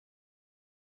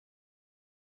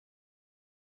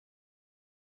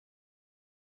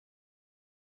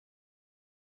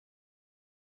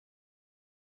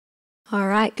All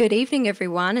right, good evening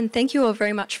everyone, and thank you all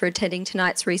very much for attending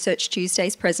tonight's Research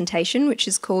Tuesdays presentation, which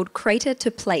is called Crater to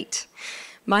Plate.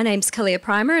 My name's Kalia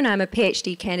Primer and I'm a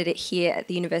PhD candidate here at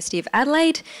the University of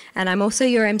Adelaide, and I'm also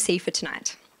your MC for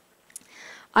tonight.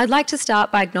 I'd like to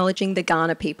start by acknowledging the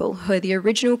Kaurna people, who are the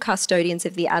original custodians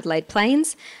of the Adelaide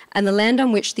Plains and the land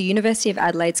on which the University of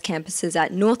Adelaide's campuses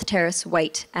at North Terrace,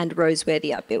 Waite and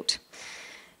Roseworthy are built.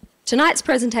 Tonight's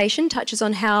presentation touches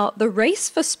on how the race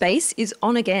for space is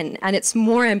on again, and it's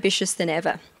more ambitious than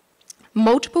ever.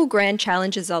 Multiple grand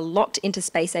challenges are locked into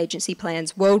space agency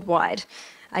plans worldwide.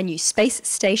 A new space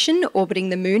station orbiting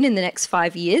the moon in the next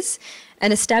 5 years,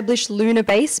 an established lunar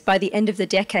base by the end of the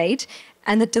decade,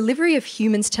 and the delivery of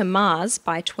humans to Mars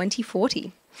by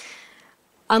 2040.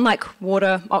 Unlike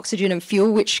water, oxygen and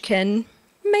fuel, which can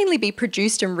mainly be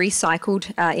produced and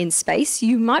recycled in space,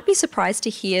 you might be surprised to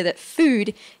hear that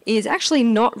food is actually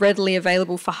not readily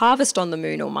available for harvest on the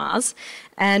moon or Mars,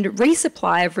 and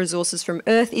resupply of resources from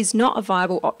Earth is not a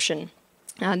viable option.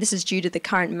 This is due to the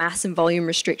current mass and volume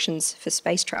restrictions for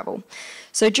space travel.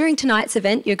 So during tonight's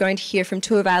event, you're going to hear from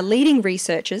two of our leading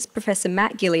researchers, Professor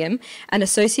Matt Gilliam and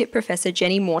Associate Professor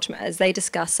Jenny Mortimer, as they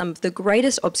discuss some of the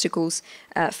greatest obstacles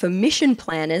for mission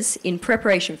planners in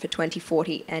preparation for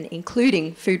 2040, and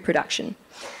including food production.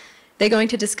 They're going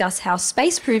to discuss how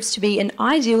space proves to be an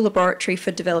ideal laboratory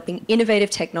for developing innovative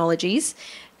technologies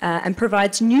and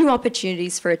provides new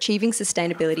opportunities for achieving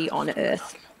sustainability on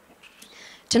Earth.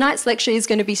 Tonight's lecture is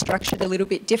going to be structured a little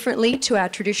bit differently to our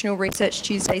traditional Research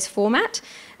Tuesdays format.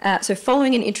 So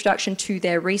following an introduction to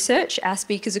their research, our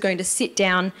speakers are going to sit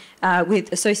down with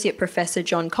Associate Professor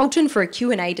John Colton for a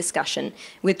Q&A discussion,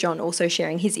 with John also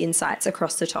sharing his insights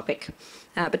across the topic.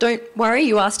 But don't worry,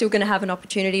 you are still going to have an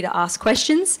opportunity to ask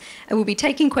questions, and we'll be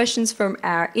taking questions from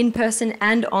our in-person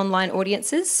and online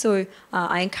audiences. So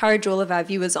I encourage all of our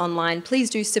viewers online,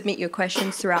 please do submit your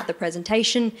questions throughout the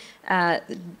presentation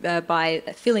by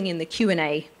filling in the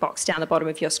Q&A box down the bottom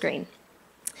of your screen.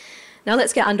 Now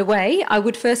let's get underway. I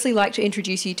would firstly like to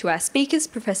introduce you to our speakers,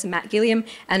 Professor Matt Gilliam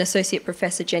and Associate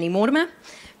Professor Jenny Mortimer.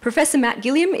 Professor Matt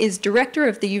Gilliam is Director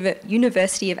of the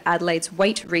University of Adelaide's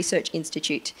Waite Research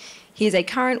Institute. He is a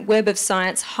current Web of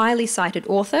Science highly cited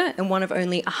author and one of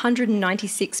only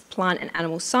 196 plant and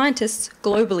animal scientists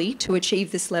globally to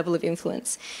achieve this level of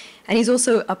influence. And he's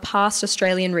also a past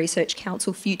Australian Research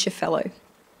Council Future Fellow.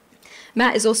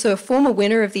 Matt is also a former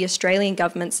winner of the Australian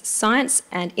Government's Science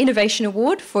and Innovation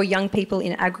Award for Young People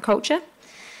in Agriculture.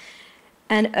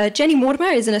 And Jenny Mortimer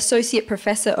is an Associate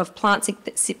Professor of Plant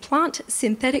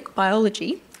Synthetic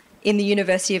Biology in the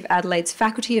University of Adelaide's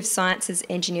Faculty of Sciences,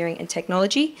 Engineering and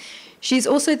Technology. She's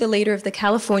also the leader of the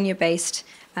California-based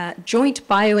Joint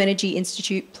Bioenergy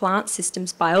Institute Plant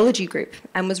Systems Biology Group,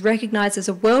 and was recognised as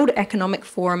a World Economic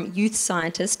Forum Youth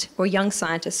Scientist, or Young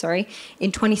Scientist, sorry,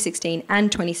 in 2016 and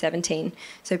 2017.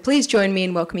 So please join me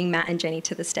in welcoming Matt and Jenny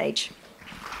to the stage.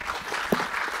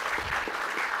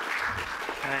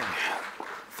 Okay.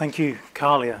 Thank you,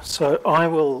 Kalia. So I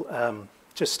will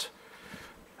just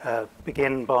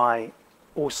begin by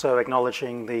also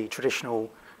acknowledging the traditional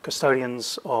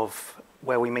custodians of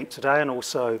where we meet today, and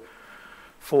also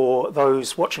for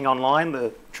those watching online,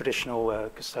 the traditional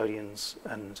custodians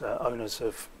and owners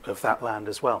of that land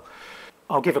as well.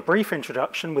 I'll give a brief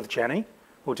introduction with Jenny.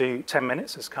 We'll do 10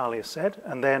 minutes, as Kalia said,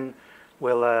 and then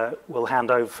we'll hand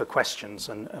over for questions.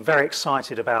 And I'm very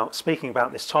excited about speaking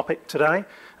about this topic today,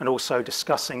 and also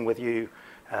discussing with you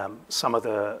some of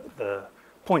the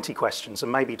pointy questions,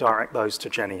 and maybe direct those to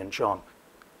Jenny and John.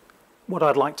 What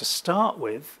I'd like to start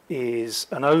with is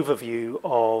an overview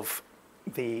of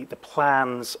the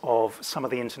plans of some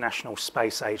of the international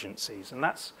space agencies, and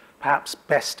that's perhaps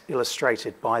best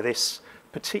illustrated by this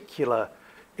particular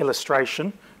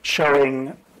illustration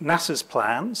showing NASA's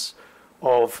plans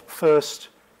of first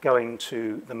going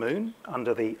to the moon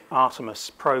under the Artemis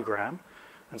program.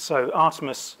 And so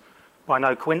Artemis, by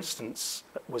no coincidence,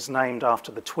 was named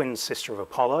after the twin sister of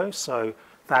Apollo, so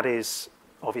that is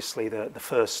obviously the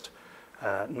first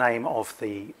name of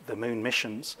the moon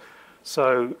missions.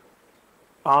 So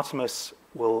Artemis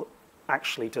will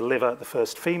actually deliver the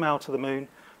first female to the moon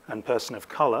and person of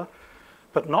colour,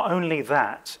 but not only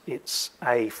that, it's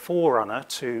a forerunner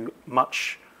to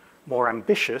much more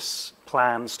ambitious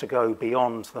plans to go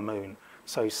beyond the moon,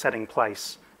 so setting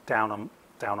place down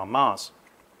on Mars.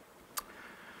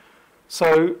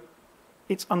 So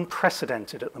it's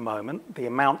unprecedented at the moment, the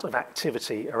amount of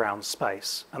activity around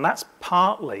space, and that's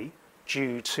partly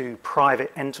due to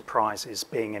private enterprises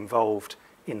being involved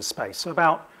in space. So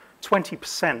about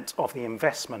 20% of the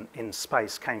investment in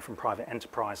space came from private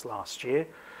enterprise last year.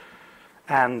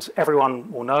 And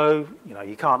everyone will know,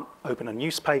 you can't open a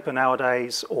newspaper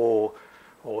nowadays or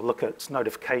look at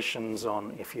notifications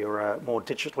on, if you're more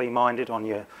digitally minded, on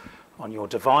your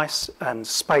device, and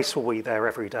space will be there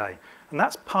every day. And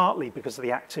that's partly because of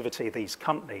the activity of these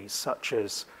companies such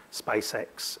as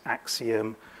SpaceX,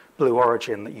 Axiom, Blue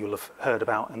Origin that you'll have heard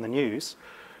about in the news,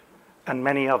 and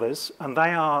many others, and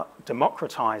they are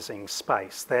democratizing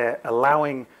space. They're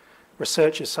allowing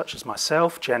researchers such as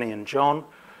myself, Jenny and John,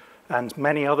 and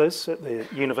many others at the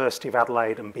University of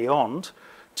Adelaide and beyond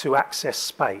to access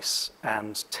space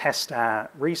and test our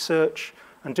research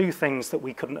and do things that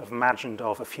we couldn't have imagined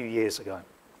of a few years ago.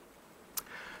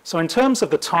 So in terms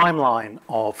of the timeline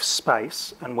of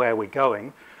space and where we're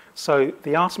going, so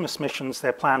the Artemis missions,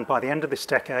 they're planned by the end of this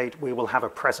decade, we will have a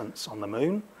presence on the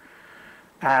moon.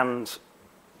 And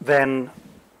then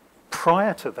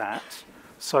prior to that,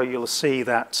 so you'll see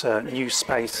that new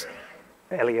space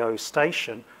LEO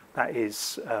station, that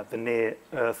is the near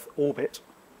Earth orbit.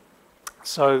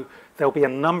 So there'll be a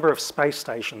number of space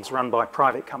stations run by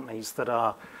private companies that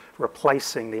are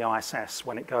replacing the ISS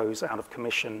when it goes out of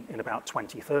commission in about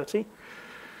 2030.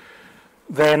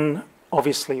 Then,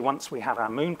 obviously, once we have our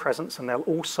moon presence, and there'll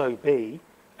also be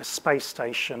a space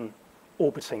station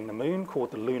orbiting the moon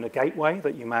called the Lunar Gateway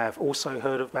that you may have also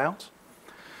heard about.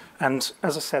 And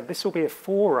as I said, this will be a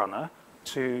forerunner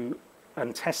to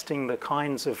and testing the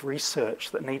kinds of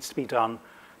research that needs to be done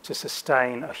to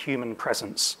sustain a human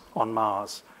presence on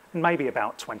Mars in maybe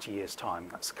about 20 years' time.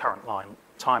 That's the current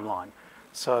timeline.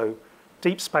 So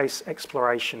deep space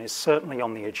exploration is certainly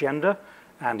on the agenda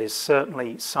and is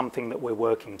certainly something that we're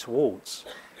working towards.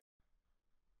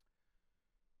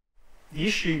 The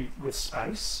issue with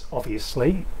space,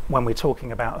 obviously, when we're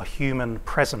talking about a human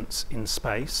presence in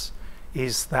space,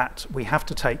 is that we have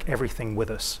to take everything with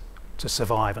us to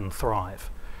survive and thrive.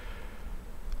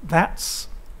 That's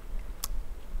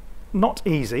not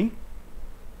easy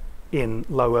in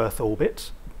low Earth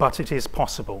orbit, but it is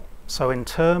possible. So in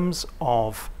terms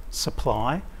of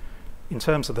supply, in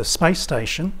terms of the space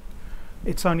station,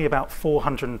 it's only about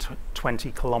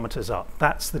 420 kilometres up.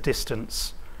 That's the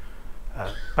distance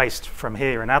based from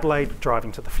here in Adelaide,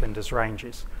 driving to the Flinders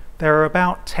Ranges. There are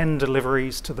about 10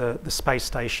 deliveries to the space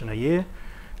station a year,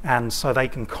 and so they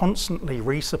can constantly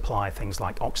resupply things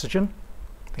like oxygen,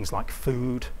 things like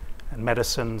food and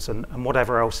medicines and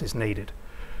whatever else is needed.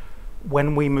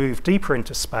 When we move deeper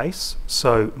into space,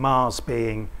 so Mars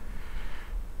being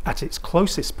at its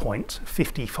closest point,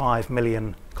 55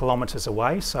 million kilometres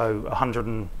away, so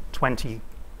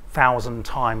 120,000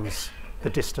 times the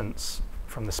distance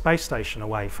from the space station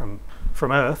away from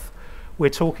Earth, we're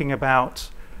talking about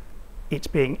it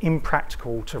being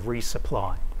impractical to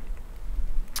resupply.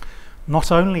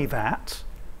 Not only that,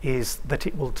 is that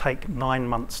it will take 9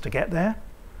 months to get there,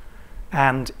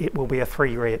 and it will be a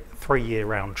three-year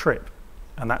round trip,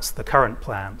 and that's the current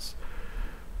plans.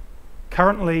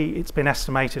 Currently, it's been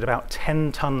estimated about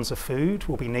 10 tons of food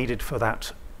will be needed for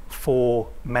that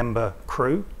 4-member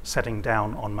crew setting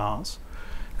down on Mars,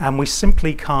 and we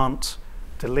simply can't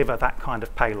deliver that kind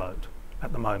of payload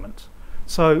at the moment.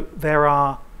 So there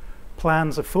are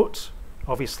plans afoot,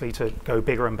 obviously, to go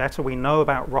bigger and better. We know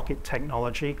about rocket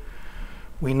technology.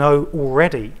 We know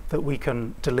already that we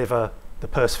can deliver the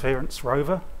Perseverance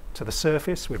rover to the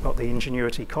surface. We've got the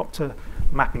Ingenuity copter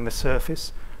mapping the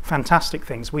surface. Fantastic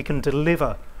things. We can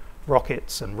deliver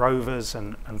rockets and rovers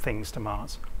and things to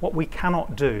Mars. What we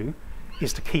cannot do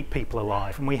is to keep people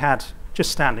alive. And we had,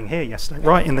 just standing here yesterday,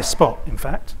 right in this spot, in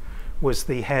fact, was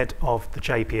the head of the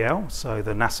JPL, so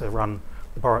the NASA-run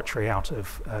laboratory out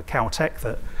of Caltech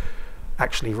that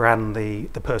actually ran the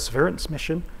Perseverance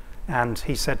mission. And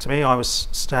he said to me, I was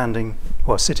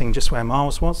sitting just where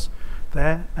Miles was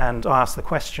there, and I asked the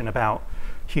question about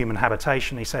human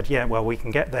habitation. He said, yeah, well, we can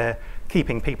get there.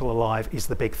 Keeping people alive is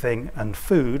the big thing, and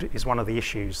food is one of the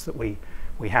issues that we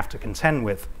have to contend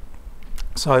with.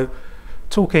 So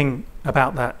talking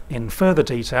about that in further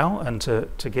detail and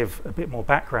to give a bit more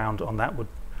background on that,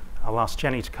 I'll ask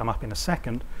Jenny to come up in a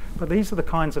second, but these are the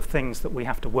kinds of things that we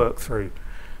have to work through.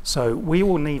 So we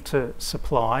will need to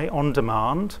supply on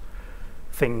demand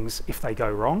things if they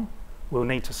go wrong. We'll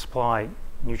need to supply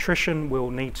nutrition. We'll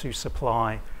need to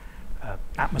supply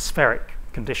atmospheric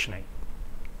conditioning.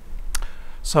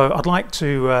 So I'd like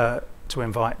to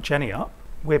invite Jenny up.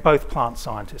 We're both plant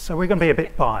scientists, so we're going to be a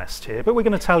bit biased here, but we're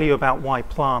going to tell you about why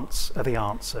plants are the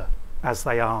answer as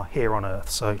they are here on Earth.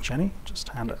 So Jenny, just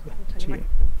hand over to you.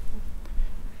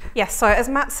 Yes, so as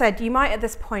Matt said, you might at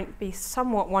this point be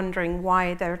somewhat wondering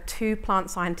why there are 2 plant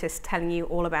scientists telling you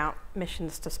all about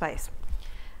missions to space.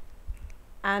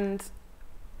 And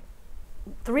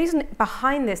the reason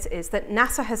behind this is that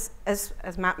NASA has,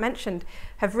 as Matt mentioned,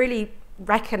 have really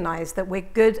recognized that we're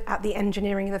good at the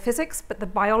engineering and the physics, but the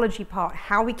biology part,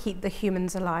 how we keep the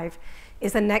humans alive,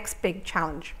 is the next big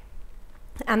challenge.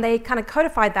 And they kind of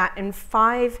codified that in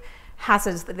 5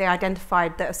 hazards that they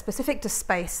identified that are specific to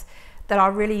space that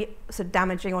are really sort of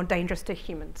damaging or dangerous to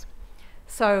humans.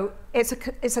 So it's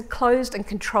a closed and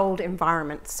controlled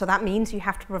environment. So that means you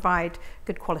have to provide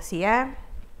good quality air.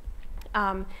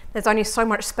 There's only so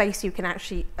much space you can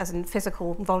actually, as in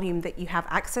physical volume, that you have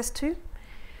access to.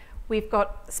 We've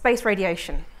got space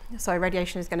radiation. So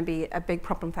radiation is going to be a big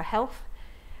problem for health.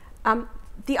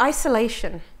 The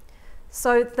isolation.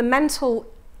 So the mental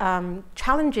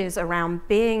challenges around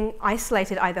being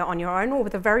isolated either on your own or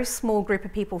with a very small group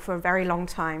of people for a very long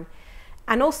time.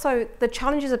 And also the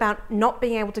challenges about not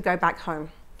being able to go back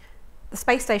home. The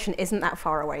space station isn't that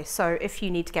far away, so if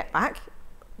you need to get back,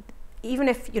 even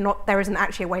if there isn't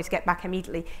actually a way to get back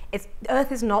immediately,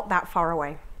 Earth is not that far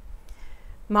away.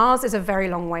 Mars is a very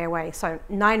long way away, so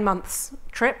 9 months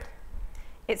trip.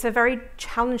 It's a very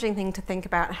challenging thing to think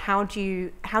about. How do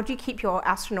you keep your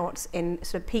astronauts in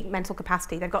sort of peak mental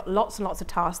capacity? They've got lots and lots of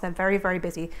tasks. They're very, very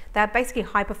busy. They're basically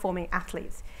high-performing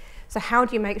athletes. So how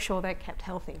do you make sure they're kept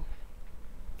healthy?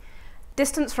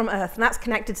 Distance from Earth, and that's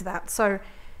connected to that. So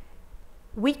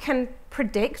we can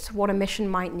predict what a mission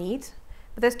might need,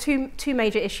 but there's two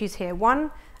major issues here. One,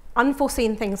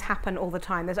 unforeseen things happen all the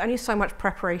time. There's only so much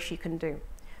preparation you can do.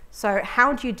 So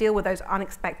how do you deal with those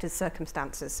unexpected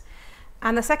circumstances?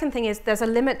 And the second thing is there's a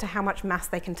limit to how much mass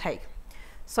they can take.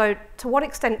 So to what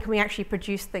extent can we actually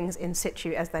produce things in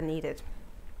situ as they're needed?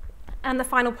 And the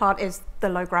final part is the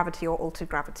low gravity or altered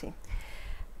gravity.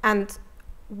 And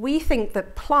we think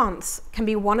that plants can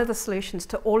be one of the solutions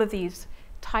to all of these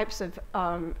types of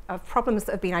problems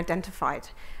that have been identified.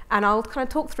 And I'll kind of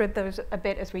talk through those a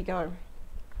bit as we go.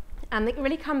 And it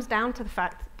really comes down to the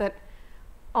fact that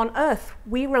on Earth,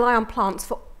 we rely on plants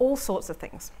for all sorts of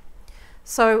things.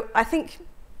 So I think,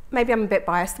 maybe I'm a bit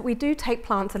biased, that we do take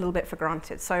plants a little bit for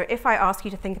granted. So if I ask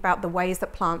you to think about the ways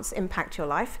that plants impact your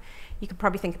life, you could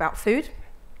probably think about food.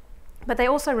 But they're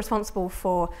also responsible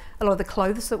for a lot of the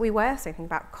clothes that we wear, so think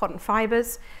about cotton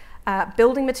fibers,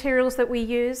 building materials that we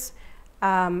use,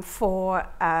 for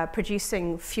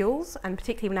producing fuels, and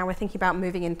particularly now we're thinking about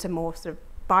moving into more sort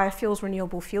of biofuels,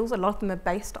 renewable fuels. A lot of them are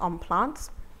based on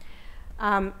plants.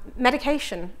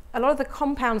 Medication, a lot of the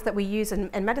compounds that we use in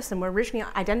medicine were originally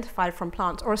identified from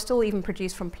plants or are still even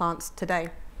produced from plants today.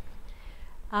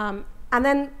 And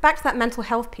then back to that mental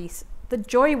health piece, the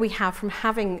joy we have from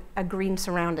having a green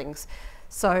surroundings.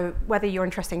 So whether you're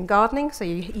interested in gardening, so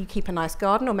you keep a nice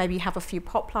garden, or maybe you have a few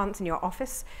pot plants in your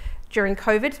office. During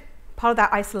COVID, part of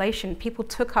that isolation, people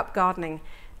took up gardening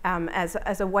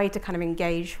as a way to kind of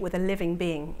engage with a living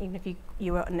being, even if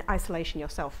you were in isolation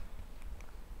yourself.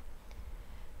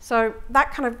 So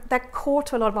they're core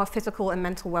to a lot of our physical and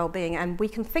mental well-being, and we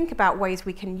can think about ways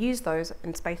we can use those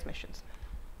in space missions.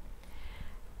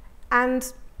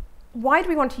 And why do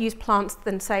we want to use plants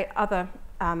than, say, other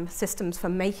systems for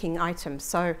making items?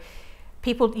 So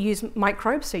people use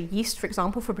microbes, so yeast, for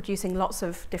example, for producing lots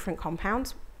of different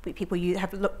compounds. People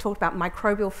have talked about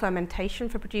microbial fermentation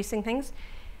for producing things.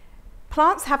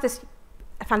 Plants have this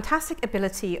fantastic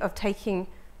ability of taking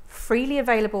freely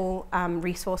available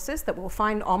resources that we'll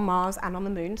find on Mars and on the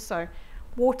Moon, so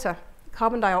water,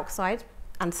 carbon dioxide,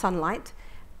 and sunlight,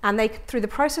 and through the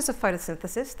process of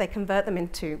photosynthesis, they convert them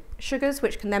into sugars,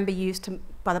 which can then be used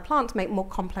by the plant to make more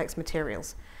complex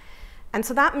materials. And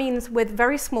so that means with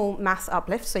very small mass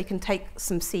uplift, so you can take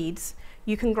some seeds,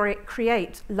 you can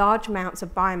create large amounts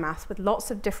of biomass with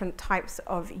lots of different types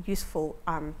of useful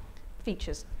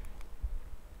features.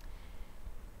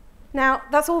 Now,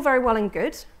 that's all very well and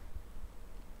good,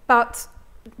 but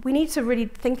we need to really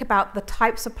think about the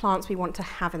types of plants we want to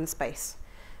have in space.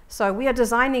 So we are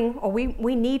designing, or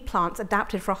we need plants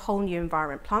adapted for a whole new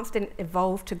environment. Plants didn't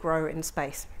evolve to grow in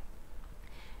space.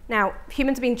 Now,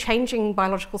 humans have been changing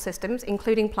biological systems,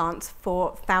 including plants,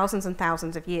 for thousands and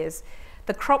thousands of years.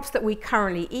 The crops that we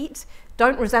currently eat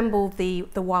don't resemble the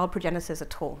wild progenitors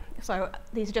at all. So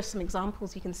these are just some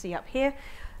examples you can see up here.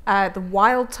 The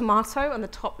wild tomato on the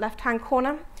top left-hand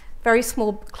corner, very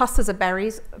small clusters of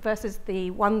berries versus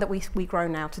the one that we grow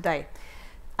now today.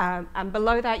 And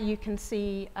below that you can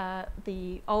see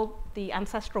the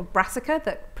ancestral brassica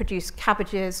that produced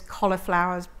cabbages,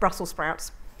 cauliflowers, Brussels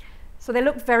sprouts. So they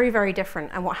look very, very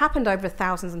different. And what happened over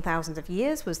thousands and thousands of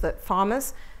years was that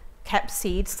farmers kept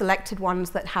seeds, selected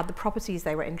ones that had the properties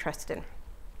they were interested in.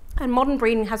 And modern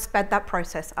breeding has sped that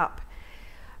process up.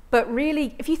 But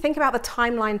really, if you think about the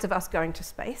timelines of us going to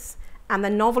space and the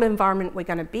novel environment we're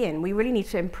going to be in, we really need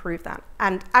to improve that.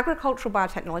 And agricultural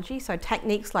biotechnology, so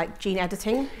techniques like gene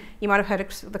editing, you might have heard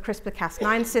of the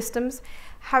CRISPR-Cas9 systems,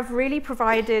 have really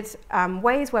provided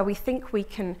ways where we think we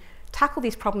can tackle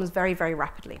these problems very, very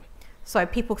rapidly. So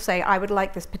people say, I would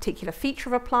like this particular feature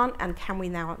of a plant, and can we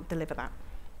now deliver that?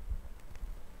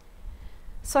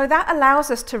 So that allows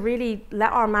us to really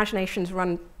let our imaginations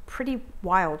run pretty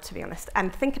wild, to be honest,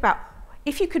 and think about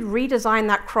if you could redesign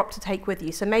that crop to take with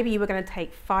you. So maybe you were going to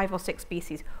take 5 or 6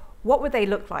 species. What would they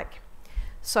look like?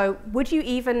 So would you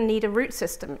even need a root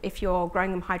system if you're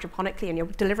growing them hydroponically and you're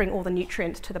delivering all the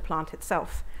nutrients to the plant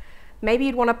itself? Maybe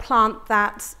you'd want a plant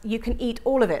that you can eat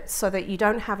all of it so that you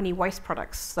don't have any waste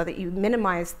products, so that you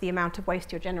minimize the amount of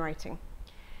waste you're generating.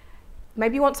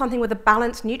 Maybe you want something with a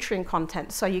balanced nutrient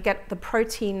content, so you get the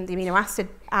protein, the amino acid,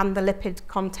 and the lipid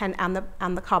content, and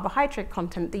the carbohydrate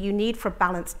content that you need for a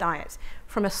balanced diet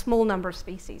from a small number of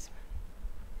species.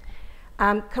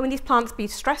 Can these plants be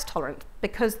stress tolerant?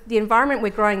 Because the environment we're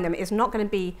growing them is not going to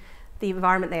be the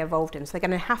environment they evolved in. So they're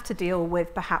going to have to deal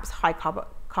with perhaps high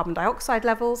carbon dioxide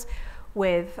levels,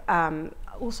 with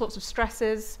all sorts of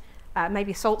stresses,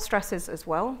 maybe salt stresses as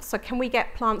well. So can we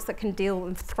get plants that can deal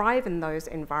and thrive in those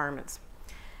environments?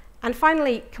 And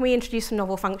finally, can we introduce some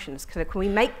novel functions? Can we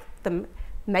make them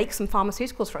make some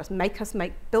pharmaceuticals for us, make us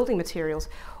make building materials?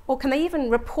 Or can they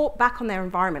even report back on their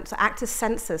environment, so act as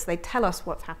sensors? They tell us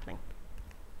what's happening.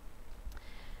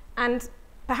 And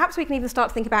perhaps we can even start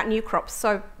to think about new crops.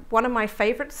 So one of my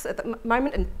favorites at the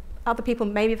moment, and other people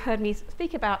maybe have heard me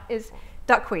speak about, is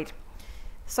duckweed.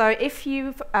 So if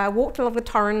you've walked along the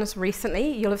Torrens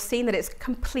recently, you'll have seen that it's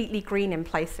completely green in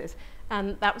places.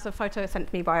 And that was a photo sent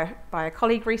to me by a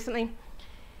colleague recently.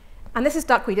 And this is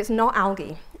duckweed. It's not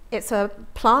algae. It's a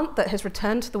plant that has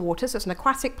returned to the water, so it's an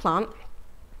aquatic plant.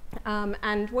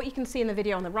 And what you can see in the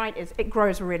video on the right is it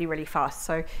grows really, really fast.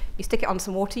 So you stick it on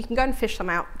some water. You can go and fish some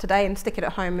out today and stick it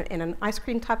at home in an ice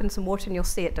cream tub in some water, and you'll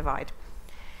see it divide.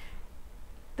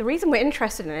 The reason we're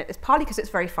interested in it is partly because it's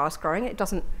very fast growing. It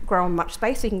doesn't grow on much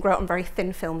space, so you can grow it on very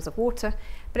thin films of water.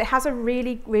 But it has a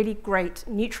really, really great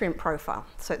nutrient profile.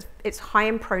 So it's high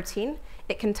in protein.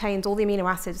 It contains all the amino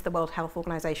acids the World Health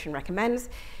Organization recommends.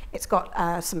 It's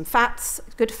got some fats,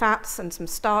 good fats, and some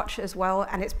starch as well,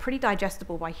 and it's pretty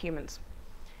digestible by humans.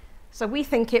 So we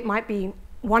think it might be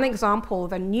one example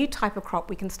of a new type of crop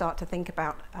we can start to think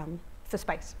about for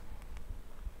space.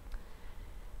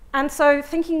 And so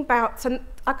thinking about, so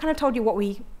I kind of told you what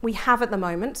we have at the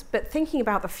moment, but thinking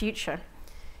about the future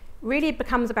really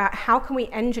becomes about how can we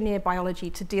engineer biology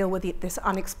to deal with this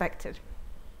unexpected.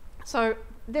 So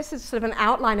this is sort of an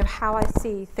outline of how I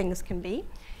see things can be,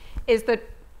 is that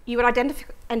you would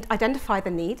identify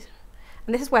the need,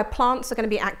 and this is where plants are going to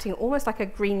be acting almost like a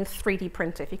green 3D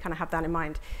printer, if you kind of have that in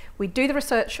mind. We do the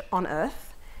research on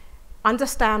Earth,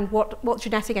 understand what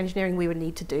genetic engineering we would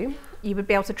need to do. You would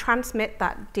be able to transmit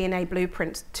that DNA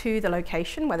blueprint to the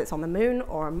location, whether it's on the moon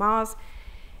or on Mars.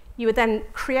 You would then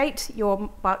create your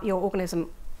organism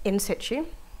in situ,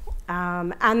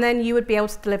 and then you would be able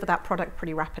to deliver that product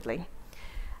pretty rapidly.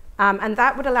 And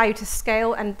that would allow you to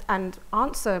scale and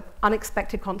answer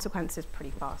unexpected consequences pretty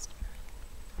fast.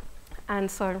 And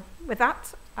so with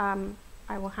that,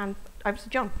 I will hand over to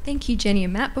John. Thank you, Jenny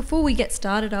and Matt. Before we get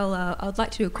started, I'd like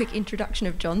to do a quick introduction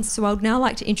of John. So I'd now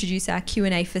like to introduce our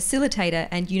Q&A facilitator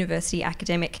and university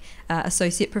academic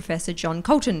Associate Professor John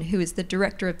Colton, who is the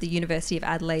Director of the University of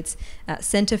Adelaide's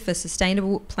Centre for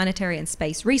Sustainable Planetary and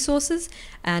Space Resources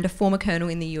and a former colonel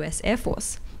in the US Air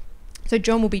Force. So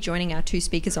John will be joining our 2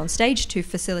 speakers on stage to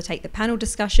facilitate the panel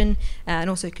discussion and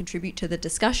also contribute to the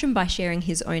discussion by sharing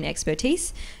his own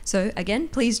expertise. So again,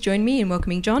 please join me in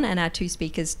welcoming John and our 2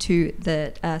 speakers to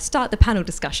start the panel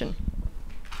discussion.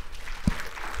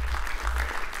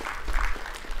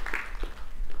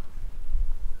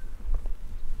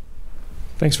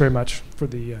 Thanks very much for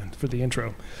the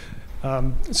intro.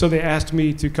 So they asked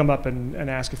me to come up and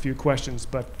ask a few questions,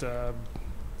 but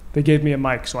they gave me a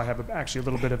mic, so I have actually a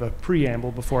little bit of a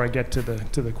preamble before I get to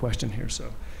the question here.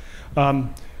 So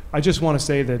I just want to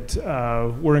say that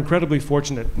we're incredibly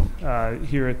fortunate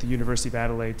here at the University of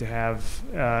Adelaide to have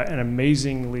an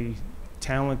amazingly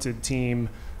talented team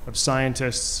of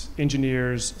scientists,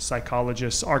 engineers,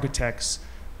 psychologists, architects,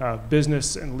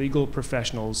 business and legal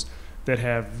professionals that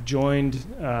have joined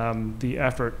the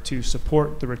effort to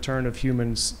support the return of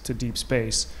humans to deep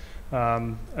space,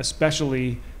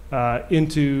 especially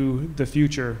into the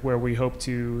future, where we hope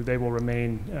they will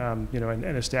remain,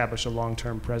 and establish a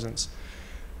long-term presence.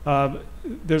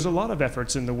 There's a lot of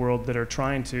efforts in the world that are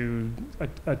trying to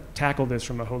tackle this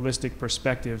from a holistic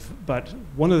perspective, but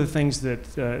one of the things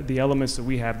that the elements that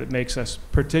we have that makes us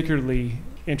particularly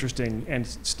interesting and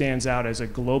stands out as a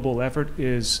global effort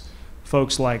is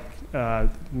folks like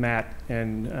Matt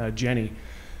and Jenny.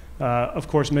 Of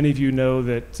course, many of you know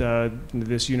that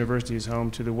this university is home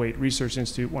to the Waite Research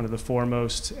Institute, one of the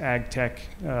foremost ag tech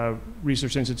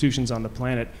research institutions on the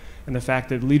planet. And the fact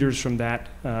that leaders from that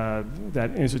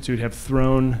institute have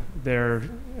thrown their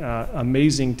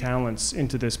amazing talents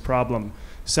into this problem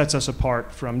sets us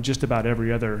apart from just about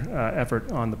every other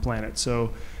effort on the planet.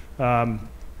 So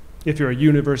if you're a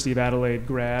University of Adelaide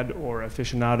grad or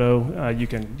aficionado,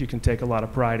 you can take a lot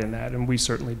of pride in that, and we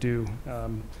certainly do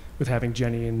with having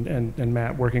Jenny and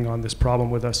Matt working on this problem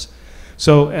with us.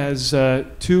 So as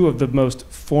two of the most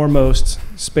foremost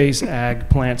space ag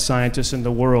plant scientists in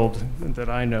the world that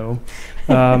I know,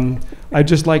 I'd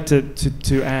just like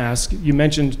to ask, you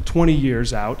mentioned 20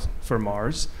 years out for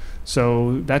Mars.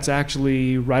 So that's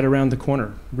actually right around the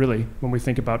corner, really, when we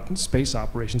think about space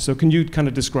operations. So can you kind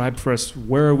of describe for us,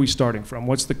 where are we starting from?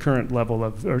 What's the current level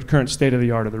of, or current state of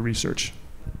the art of the research?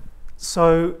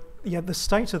 So, yeah, the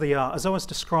state of the art, as I was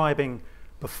describing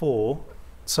before,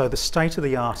 so the state of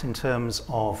the art in terms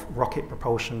of rocket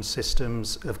propulsion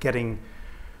systems, of getting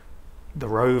the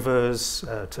rovers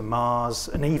to Mars,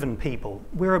 and even people,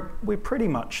 we're pretty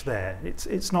much there.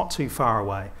 It's not too far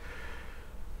away.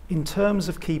 In terms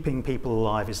of keeping people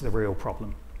alive is the real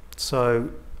problem. So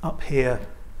up here,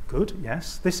 good,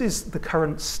 yes. This is the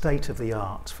current state of the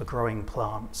art for growing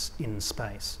plants in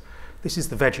space. This is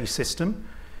the veggie system.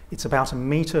 It's about 1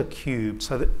 meter cubed,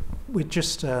 so that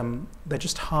they're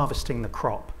just harvesting the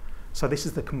crop. So this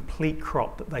is the complete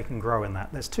crop that they can grow in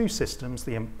that. There's two systems,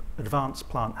 the advanced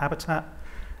plant habitat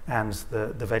and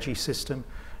the veggie system,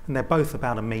 and they're both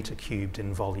about 1 meter cubed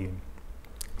in volume.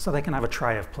 So they can have a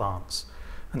tray of plants.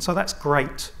 And so that's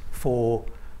great for,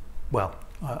 well,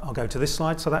 I'll go to this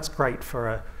slide. So that's great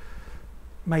for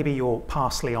maybe your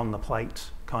parsley on the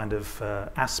plate kind of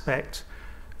aspect,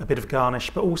 a bit of garnish,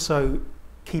 but also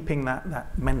keeping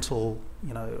that mental,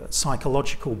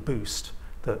 psychological boost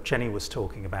that Jenny was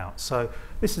talking about. So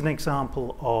this is an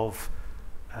example of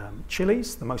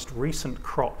chilies, the most recent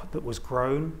crop that was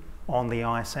grown on the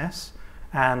ISS,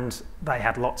 and they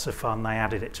had lots of fun. They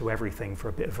added it to everything for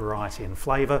a bit of variety and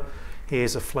flavour.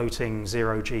 Here's a floating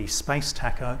zero-G space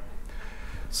taco.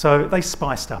 So they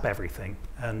spiced up everything.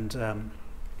 And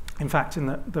in fact,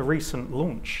 in the recent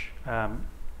launch,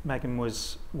 Megan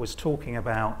was talking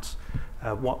about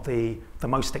what the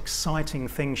most exciting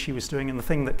thing she was doing and the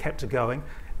thing that kept her going,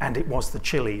 and it was the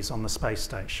chilies on the space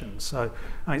station. So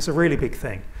it's a really big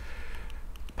thing.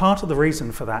 Part of the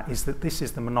reason for that is that this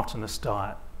is the monotonous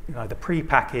diet. The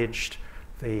pre-packaged,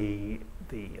 the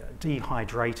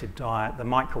dehydrated diet, the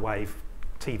microwave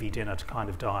TV dinner kind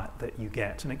of diet that you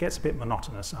get, and it gets a bit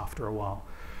monotonous after a while.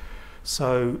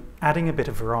 So adding a bit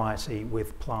of variety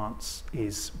with plants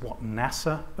is what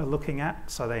NASA are looking at.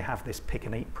 So they have this pick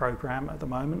and eat program at the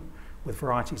moment with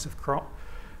varieties of crop,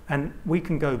 and we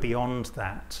can go beyond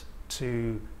that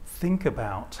to think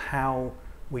about how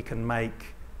we can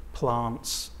make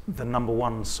plants the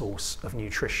 #1 source of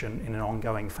nutrition in an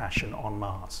ongoing fashion on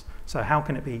Mars. So how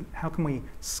can we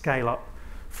scale up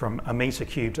from 1 meter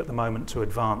cubed at the moment to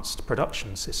advanced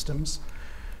production systems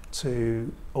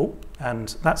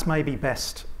and that's maybe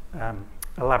best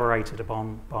elaborated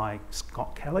upon by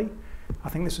Scott Kelly. I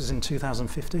think this was in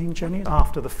 2015, Jenny,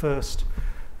 after the first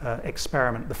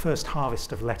experiment, the first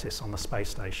harvest of lettuce on the space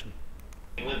station.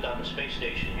 I lived on the space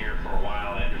station here for a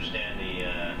while. I understand the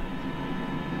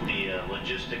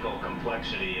logistical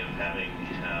complexity of having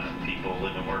people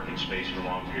live and work in space for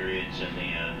long periods,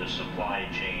 and the supply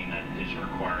chain that is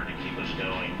required to keep us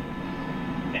going.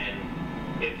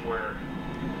 And if we're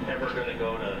ever going to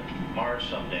go to Mars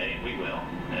someday, we will,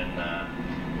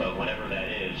 but whenever that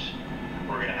is,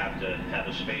 we're going to have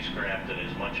a spacecraft that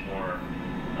is much more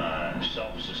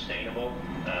self-sustainable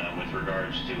with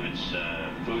regards to its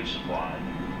food supply.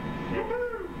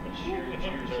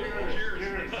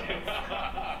 Cheers.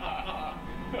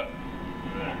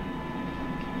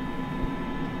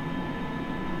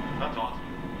 That's awesome.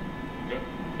 Good.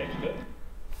 Tastes good.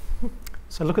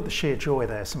 So look at the sheer joy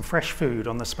there, some fresh food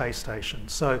on the space station.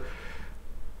 So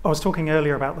I was talking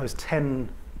earlier about those 10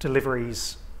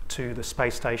 deliveries to the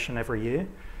space station every year.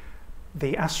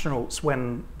 The astronauts,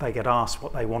 when they get asked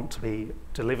what they want to be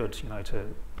delivered, to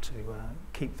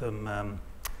keep them,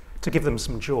 to give them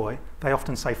some joy, they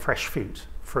often say fresh fruit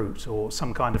or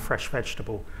some kind of fresh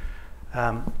vegetable.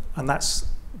 And that's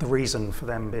the reason for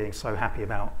them being so happy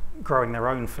about growing their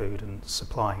own food and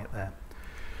supplying it there.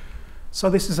 So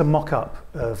this is a mock-up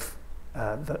of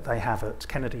that they have at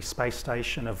Kennedy Space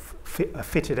Station of a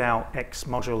fitted out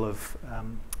X-module of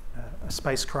a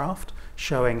spacecraft,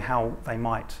 showing how they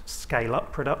might scale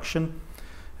up production.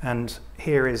 And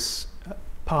here is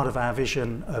part of our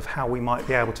vision of how we might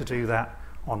be able to do that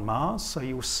on Mars. So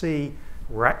you'll see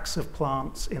racks of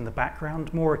plants in the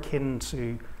background, more akin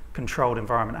to controlled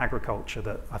environment agriculture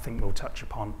that I think we'll touch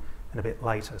upon in a bit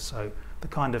later. So the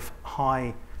kind of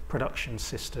high production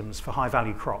systems for high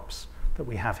value crops that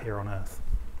we have here on Earth.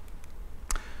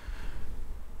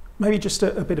 Maybe just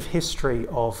a bit of history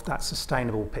of that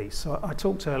sustainable piece. So I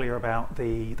talked earlier about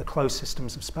the closed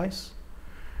systems of space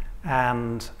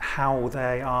and how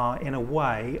they are, in a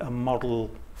way, a model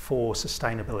for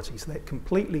sustainability. So they're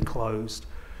completely closed.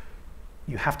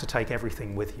 You have to take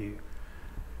everything with you.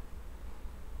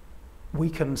 We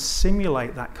can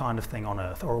simulate that kind of thing on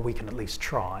Earth, or we can at least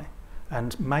try.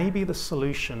 And maybe the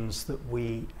solutions that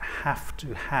we have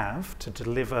to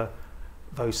deliver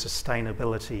those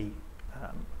sustainability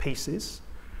pieces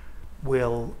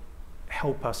will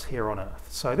help us here on Earth.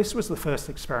 So this was the first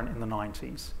experiment in the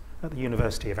 90s at the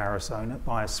University of Arizona,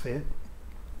 Biosphere.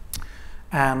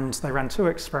 And they ran 2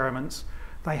 experiments.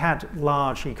 They had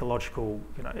large ecological,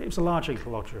 it was a large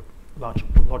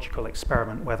ecological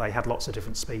experiment where they had lots of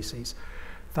different species.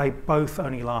 They both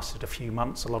only lasted a few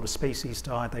months. A lot of species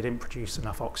died. They didn't produce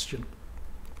enough oxygen.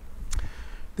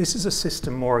 This is a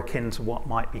system more akin to what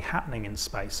might be happening in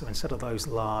space. So instead of those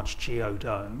large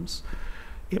geodomes,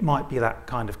 it might be that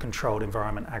kind of controlled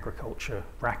environment agriculture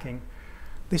racking.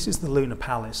 This is the lunar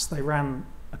palace. They ran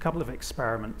a couple of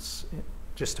experiments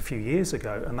just a few years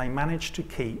ago, and they managed to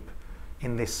keep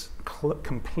in this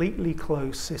completely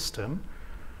closed system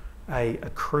a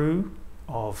crew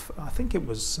of, I think it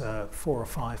was 4 or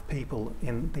 5 people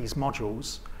in these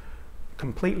modules,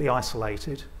 completely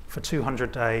isolated for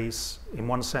 200 days in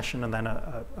one session, and then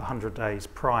 100 days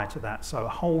prior to that. So a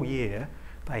whole year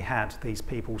they had these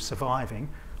people surviving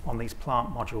on these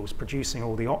plant modules, producing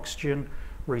all the oxygen,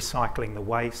 recycling the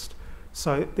waste.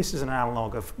 So this is an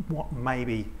analogue of what may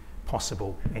be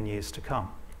possible in years to come.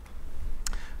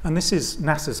 And this is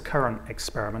NASA's current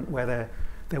experiment, where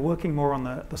they're working more on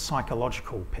the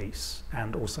psychological piece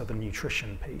and also the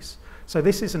nutrition piece. So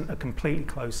this isn't a completely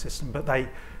closed system, but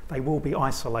they will be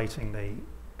isolating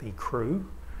the crew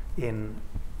in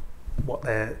what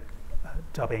they're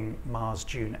dubbing Mars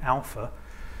Dune Alpha.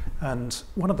 And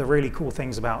one of the really cool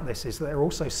things about this is that they're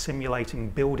also simulating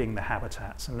building the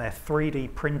habitats, and they're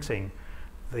 3D printing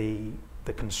the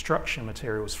construction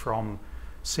materials from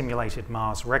simulated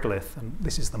Mars regolith. And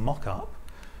this is the mock-up.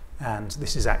 And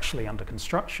this is actually under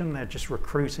construction. They're just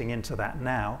recruiting into that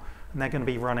now. And they're going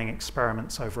to be running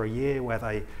experiments over a year where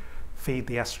they feed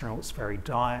the astronauts varied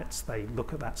diets. They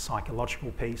look at that psychological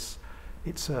piece.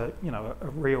 It's a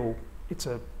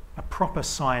proper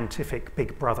scientific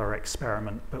Big Brother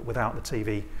experiment, but without the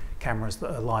TV cameras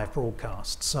that are live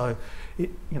broadcast. So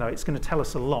it's going to tell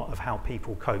us a lot of how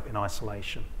people cope in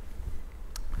isolation.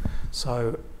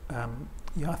 So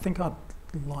I think I'd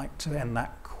like to end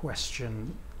that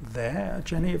question there.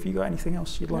 Jenny, have you got anything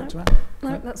else you'd like to add?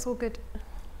 No, that's all good.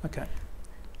 Okay.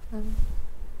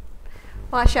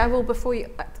 Well, actually, I will, before you,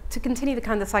 to continue the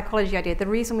kind of psychology idea, the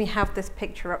reason we have this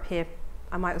picture up here,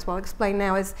 I might as well explain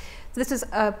now, is this is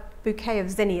a bouquet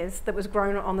of zinnias that was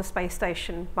grown on the space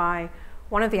station by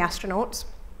one of the astronauts.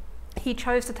 He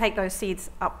chose to take those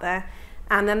seeds up there,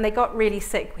 and then they got really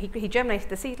sick. He germinated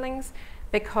the seedlings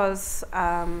because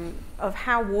of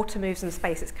how water moves in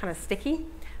space. It's kind of sticky.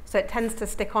 So it tends to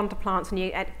stick onto plants, and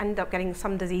you end up getting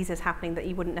some diseases happening that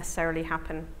you wouldn't necessarily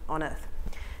happen on Earth.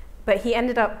 But he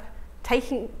ended up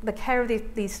taking the care of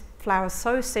these flowers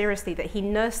so seriously that he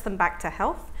nursed them back to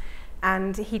health,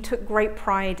 and he took great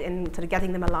pride in sort of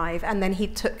getting them alive. And then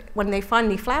when they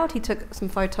finally flowered, he took some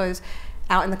photos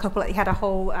out in the couple. He had a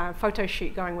whole photo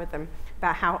shoot going with them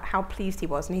about how pleased he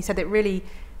was. And he said it really,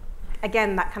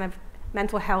 again, that kind of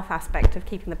mental health aspect of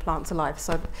keeping the plants alive.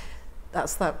 So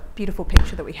that's that beautiful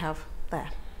picture that we have there.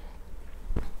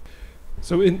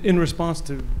 So in response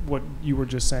to what you were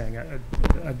just saying,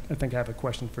 I think I have a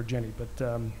question for Jenny, but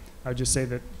I would just say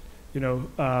that,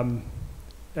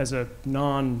 as a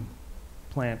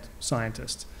non-plant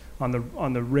scientist, on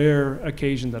the rare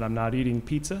occasion that I'm not eating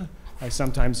pizza, I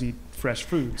sometimes eat fresh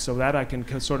food, so that I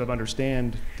can sort of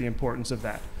understand the importance of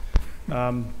that.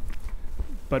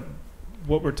 But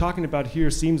what we're talking about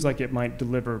here seems like it might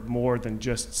deliver more than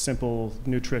just simple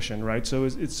nutrition, right?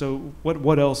 So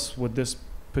what else would this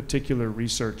particular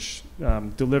research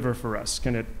deliver for us?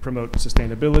 Can it promote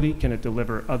sustainability? Can it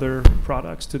deliver other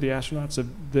products to the astronauts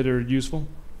that are useful?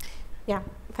 Yeah,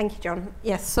 thank you, John.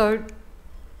 Yes, so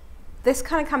this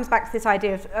kind of comes back to this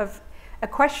idea of a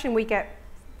question we get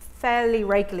fairly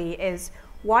regularly is,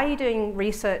 why are you doing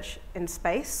research in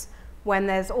space when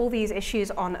there's all these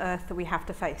issues on Earth that we have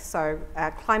to face? So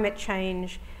climate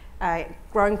change,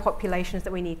 growing populations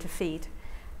that we need to feed.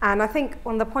 And I think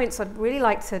one of the points I'd really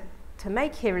like to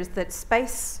make here is that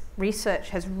space research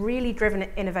has really driven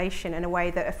innovation in a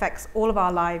way that affects all of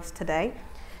our lives today.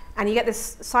 And you get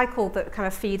this cycle that kind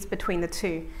of feeds between the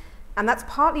two. And that's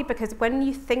partly because when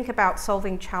you think about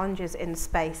solving challenges in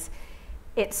space,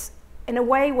 it's in a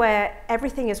way where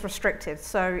everything is restricted.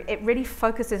 So it really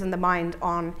focuses in the mind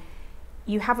on,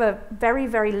 you have a very,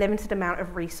 very limited amount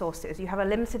of resources. You have a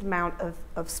limited amount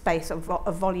of space, of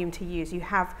volume to use. You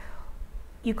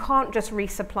can't just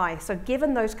resupply. So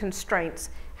given those constraints,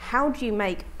 how do you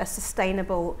make a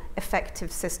sustainable,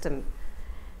 effective system?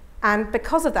 And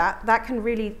because of that, that can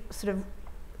really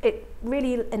it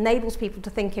really enables people to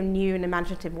think in new and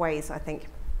imaginative ways, I think.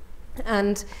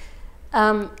 And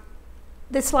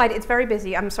this slide, it's very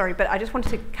busy, I'm sorry, but I just wanted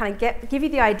to kind of give you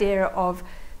the idea of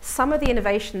some of the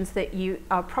innovations that you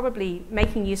are probably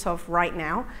making use of right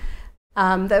now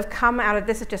that have come out of,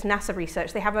 this is just NASA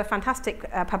research. They have a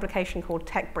fantastic publication called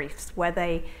Tech Briefs, where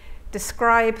they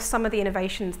describe some of the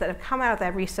innovations that have come out of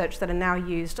their research that are now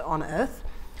used on Earth.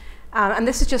 And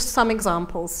this is just some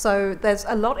examples. So there's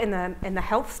a lot in the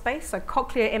health space, so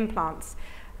cochlear implants,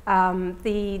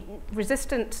 the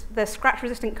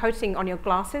scratch-resistant coating on your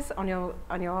glasses, on your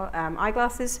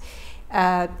eyeglasses,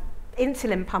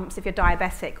 insulin pumps if you're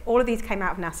diabetic. All of these came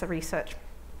out of NASA research.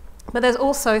 But there's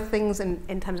also things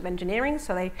in terms of engineering.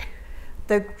 So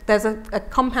there's a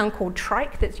compound called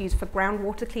trike that's used for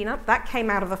groundwater cleanup. That came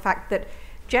out of the fact that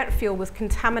jet fuel was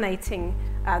contaminating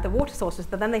the water sources,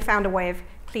 but then they found a way of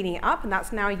cleaning it up, and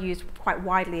that's now used quite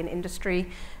widely in industry.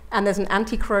 And there's an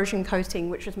anti-corrosion coating,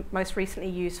 which was most recently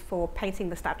used for painting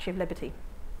the Statue of Liberty.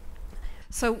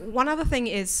 So one other thing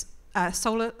is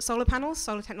solar panels,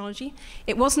 solar technology.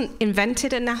 It wasn't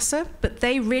invented at NASA, but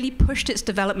they really pushed its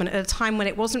development at a time when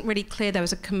it wasn't really clear there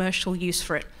was a commercial use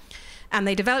for it. And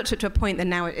they developed it to a point that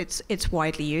now it's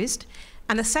widely used.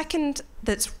 And the second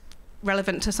that's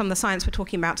relevant to some of the science we're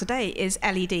talking about today is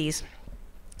LEDs.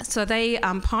 So they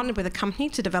partnered with a company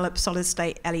to develop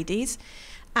solid-state LEDs.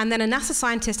 And then a NASA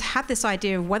scientist had this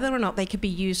idea of whether or not they could be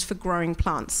used for growing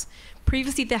plants.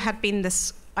 Previously, there had been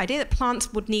this idea that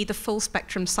plants would need the full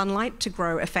spectrum sunlight to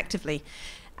grow effectively.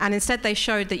 And instead, they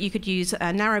showed that you could use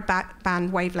narrow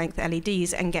band wavelength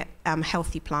LEDs and get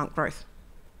healthy plant growth.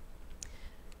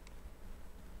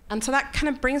 And so that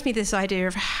kind of brings me to this idea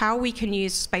of how we can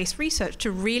use space research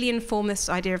to really inform this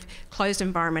idea of closed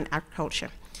environment agriculture.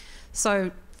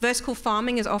 So vertical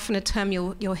farming is often a term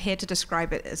you'll hear to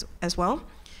describe it as well.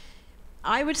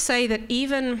 I would say that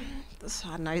even, I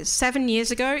don't know, 7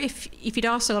 years ago, if you'd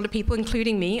asked a lot of people,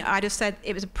 including me, I'd have said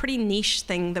it was a pretty niche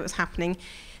thing that was happening,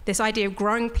 this idea of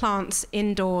growing plants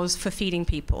indoors for feeding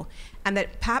people. And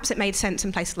that perhaps it made sense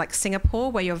in places like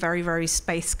Singapore, where you're very, very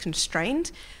space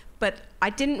constrained. But I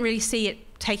didn't really see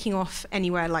it taking off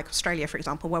anywhere like Australia, for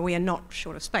example, where we are not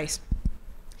short of space.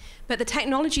 But the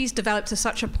technology's developed to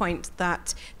such a point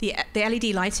that the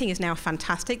LED lighting is now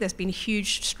fantastic. There's been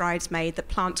huge strides made that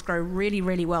plants grow really,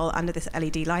 really well under this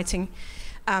LED lighting.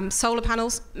 Solar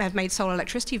panels have made solar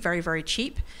electricity very, very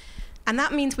cheap. And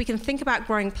that means we can think about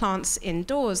growing plants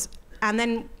indoors. And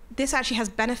then this actually has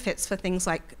benefits for things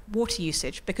like water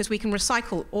usage, because we can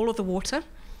recycle all of the water.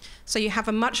 So you have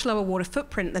a much lower water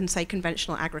footprint than, say,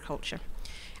 conventional agriculture.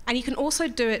 And you can also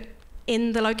do it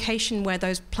in the location where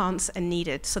those plants are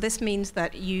needed. So this means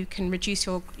that you can reduce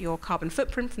your carbon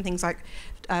footprint from things like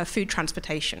food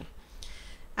transportation.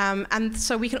 And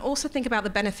so we can also think about the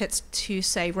benefits to,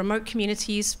 say, remote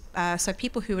communities, so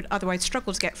people who would otherwise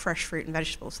struggle to get fresh fruit and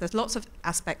vegetables. So there's lots of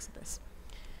aspects of this.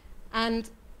 And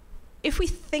if we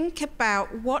think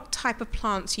about what type of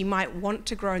plants you might want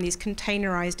to grow in these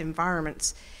containerized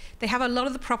environments, they have a lot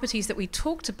of the properties that we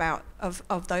talked about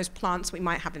of those plants we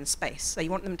might have in space. So you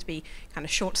want them to be kind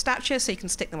of short stature, so you can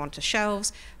stick them onto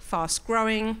shelves, fast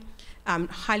growing,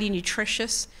 highly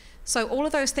nutritious. So all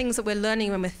of those things that we're learning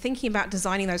when we're thinking about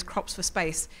designing those crops for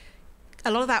space,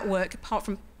 a lot of that work, apart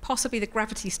from possibly the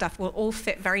gravity stuff, will all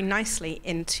fit very nicely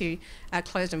into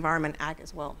closed environment ag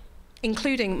as well,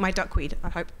 including my duckweed, I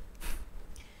hope.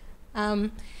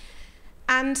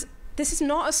 And this is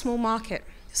not a small market.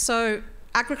 So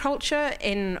agriculture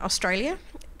in Australia,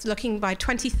 it's looking by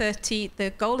 2030, the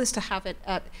goal is to have it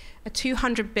at a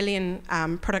 200 billion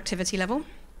productivity level.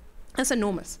 That's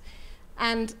enormous.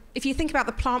 And if you think about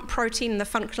the plant protein, the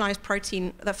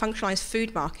functionalized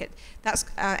food market, that's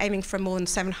aiming for more than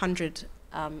 700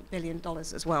 billion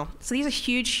as well. So these are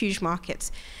huge, huge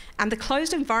markets. And the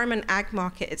closed environment ag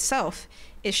market itself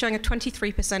is showing a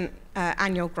 23%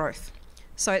 annual growth.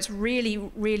 So it's really,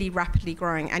 really rapidly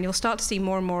growing. And you'll start to see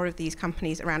more and more of these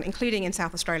companies around, including in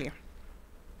South Australia.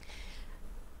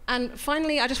 And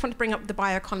finally, I just want to bring up the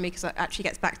bioeconomy, because it actually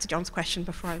gets back to John's question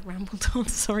before I rambled on.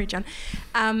 Sorry, John.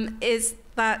 Is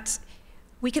that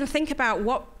we can think about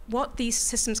what these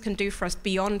systems can do for us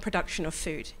beyond production of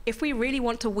food. If we really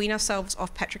want to wean ourselves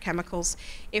off petrochemicals,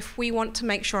 if we want to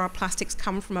make sure our plastics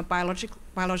come from a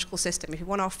biological system, if we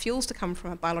want our fuels to come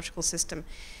from a biological system,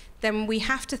 then we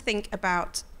have to think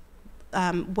about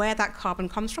where that carbon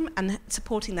comes from and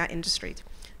supporting that industry.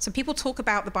 So people talk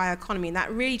about the bioeconomy, and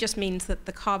that really just means that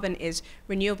the carbon is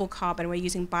renewable carbon. We're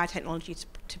using biotechnology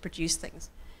to produce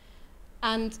things.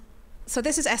 And so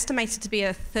this is estimated to be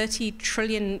a $30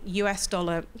 trillion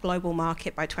global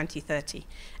market by 2030.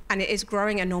 And it is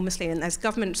growing enormously, and there's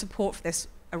government support for this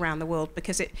around the world,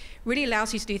 because it really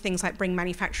allows you to do things like bring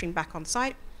manufacturing back on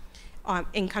site,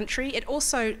 in country. It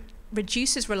also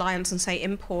reduces reliance on, say,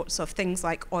 imports of things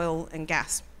like oil and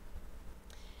gas.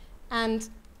 And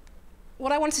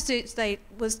what I wanted to do today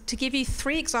was to give you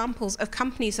 3 examples of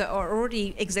companies that are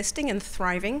already existing and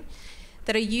thriving,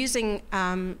 that are using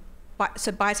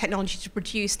biotechnology to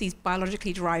produce these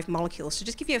biologically derived molecules, to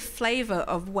just give you a flavor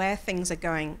of where things are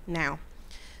going now.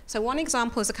 So one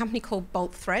example is a company called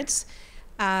Bolt Threads.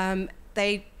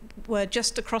 They were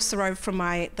just across the road from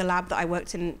the lab that I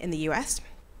worked in the US.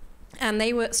 And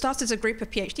they started as a group of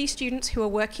PhD students who were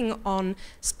working on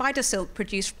spider silk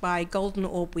produced by golden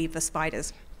orb weaver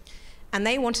spiders. And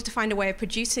they wanted to find a way of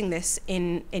producing this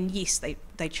in yeast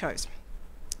they chose.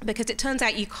 Because it turns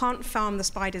out you can't farm the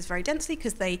spiders very densely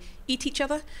because they eat each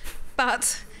other,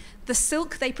 but the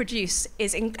silk they produce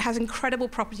has incredible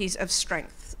properties of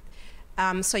strength.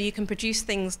 So you can produce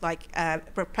things like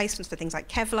replacements for things like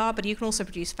Kevlar, but you can also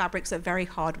produce fabrics that are very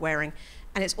hard wearing,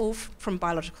 and it's all from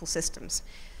biological systems.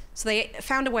 So they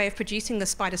found a way of producing the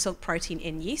spider silk protein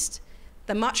in yeast.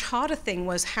 The much harder thing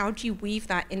was, how do you weave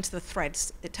that into the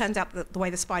threads? It turns out that the way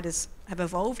the spiders have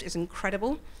evolved is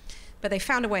incredible. But they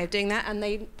found a way of doing that, and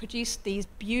they produced these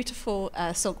beautiful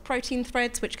silk protein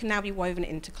threads, which can now be woven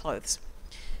into clothes.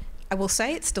 I will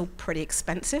say it's still pretty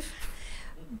expensive,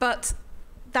 but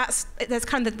there's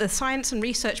kind of the science and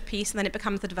research piece, and then it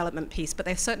becomes the development piece, but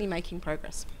they're certainly making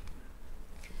progress.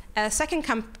 A second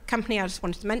company I just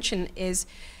wanted to mention is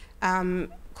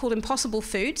called Impossible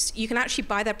Foods. You can actually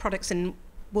buy their products in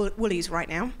Woolies right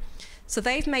now. So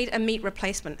they've made a meat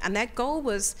replacement, and their goal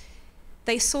was,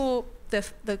 they saw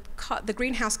the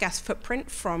greenhouse gas footprint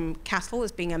from cattle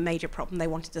as being a major problem they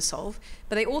wanted to solve,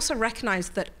 but they also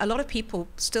recognized that a lot of people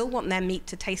still want their meat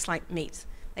to taste like meat.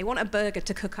 They want a burger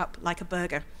to cook up like a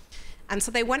burger. And so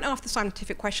they went after the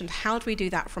scientific question, how do we do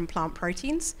that from plant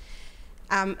proteins?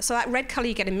 So that red color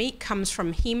you get in meat comes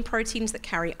from heme proteins that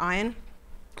carry iron,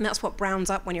 and that's what browns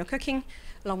up when you're cooking,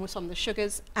 along with some of the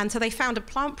sugars. And so they found a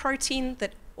plant protein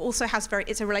that also has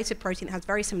it's a related protein that has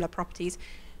very similar properties.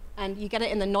 And you get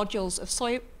it in the nodules of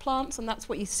soy plants, and that's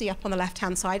what you see up on the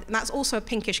left-hand side. And that's also a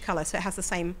pinkish color, so it has the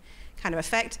same kind of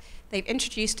effect. They've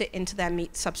introduced it into their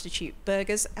meat substitute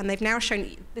burgers, and they've now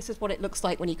shown this is what it looks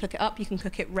like when you cook it up. You can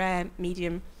cook it rare,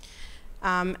 medium,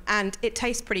 and it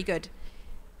tastes pretty good.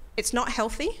 It's not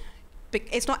healthy.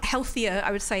 It's not healthier,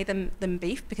 I would say, than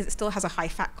beef, because it still has a high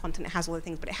fat content. It has all the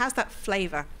things, but it has that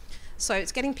flavor. So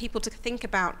it's getting people to think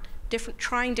about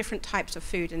trying different types of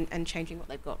food and changing what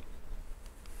they've got.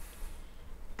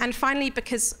 And finally,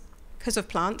 because of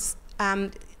plants,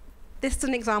 this is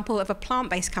an example of a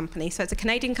plant-based company. So it's a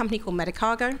Canadian company called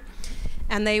Medicago,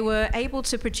 and they were able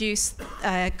to produce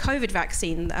a COVID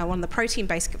vaccine, one of the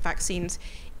protein-based vaccines,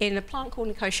 in a plant called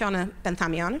Nicotiana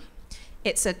benthamiana.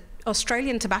 It's an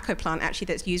Australian tobacco plant, actually,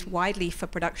 that's used widely for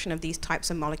production of these types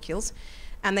of molecules.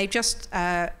 And they just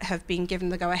have been given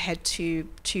the go-ahead to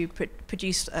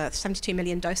produce 72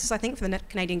 million doses, I think, for the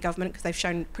Canadian government, because they've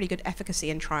shown pretty good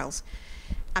efficacy in trials.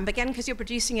 And again, because you're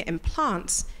producing it in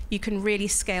plants, you can really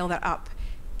scale that up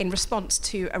in response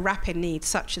to a rapid need,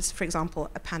 such as, for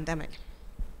example, a pandemic.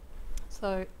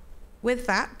 So with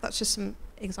that, that's just some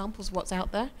examples of what's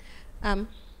out there. I'll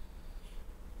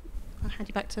hand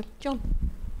you back to John.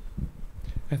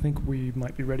 I think we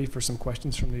might be ready for some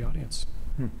questions from the audience.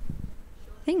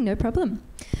 No problem.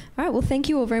 All right, well, thank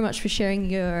you all very much for sharing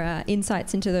your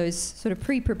insights into those sort of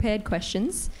pre-prepared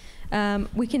questions.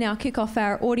 We can now kick off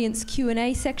our audience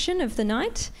Q&A section of the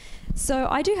night. So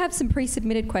I do have some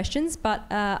pre-submitted questions, but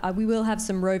we will have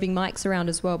some roving mics around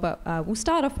as well, but we'll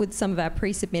start off with some of our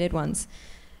pre-submitted ones.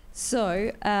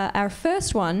 So our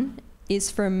first one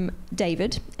is from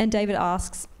David, and David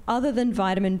asks, other than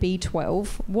vitamin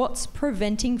B12, what's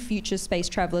preventing future space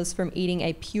travellers from eating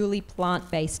a purely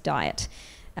plant-based diet?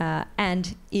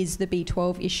 And is the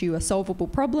B12 issue a solvable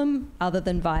problem other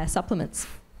than via supplements?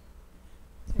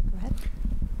 So go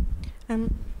ahead.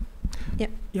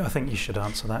 Yeah, I think you should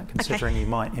answer that, considering you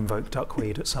might invoke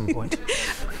duckweed at some point.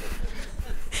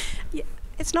 Yeah,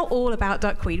 it's not all about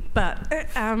duckweed, but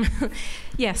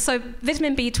yeah, so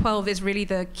vitamin B12 is really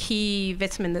the key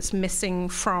vitamin that's missing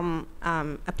from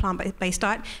a plant-based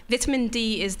diet. Vitamin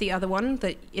D is the other one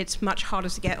that it's much harder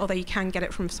to get, although you can get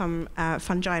it from some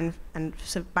fungi and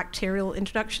sort of bacterial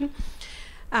introduction.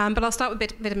 But I'll start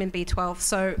with vitamin B12.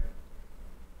 So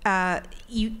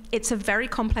it's a very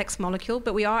complex molecule,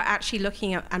 but we are actually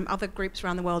looking at, and other groups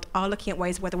around the world are looking at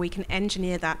ways whether we can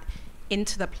engineer that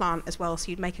into the plant as well, so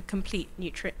you'd make a complete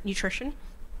nutrition,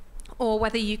 or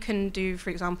whether you can do, for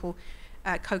example,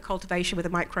 co-cultivation with a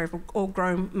microbe, or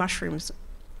grow mushrooms,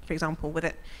 for example, with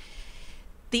it.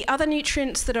 The other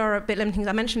nutrients that are a bit limiting,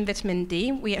 I mentioned vitamin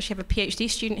D. We actually have a PhD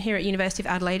student here at University of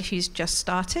Adelaide who's just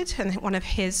started, and one of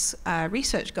his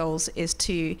research goals is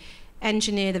to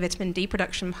engineer the vitamin D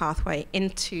production pathway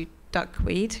into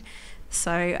duckweed.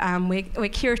 So we're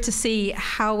curious to see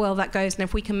how well that goes, and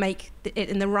if we can make it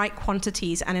in the right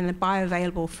quantities and in a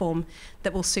bioavailable form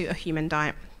that will suit a human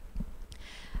diet.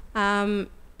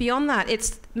 Beyond that,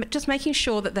 it's just making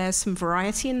sure that there's some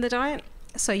variety in the diet.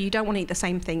 So you don't want to eat the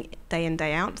same thing day in,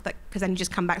 day out, because then you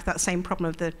just come back to that same problem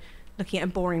of looking at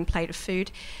a boring plate of food.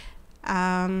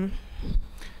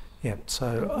 Yeah,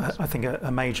 so I think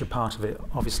a major part of it,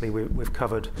 obviously we've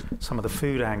covered some of the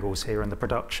food angles here and the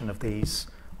production of these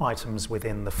items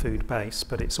within the food base,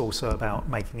 but it's also about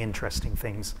making interesting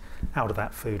things out of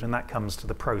that food, and that comes to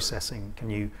the processing.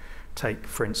 Can you take,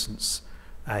 for instance,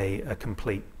 a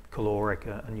complete caloric,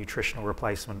 a nutritional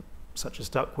replacement such as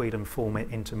duckweed, and form it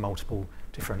into multiple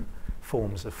different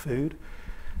forms of food?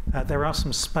 There are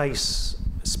some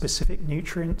space-specific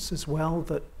nutrients as well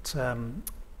that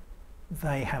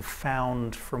they have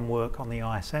found from work on the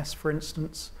ISS, for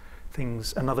instance,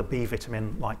 another B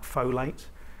vitamin like folate,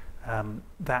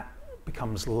 that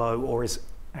becomes low, or is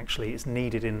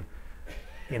needed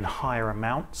in higher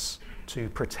amounts to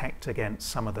protect against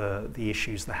some of the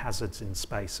issues, the hazards in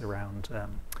space around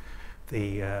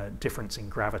the difference in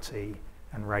gravity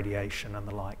and radiation and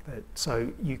the like.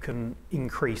 So you can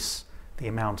increase the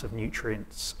amount of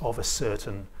nutrients of a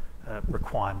certain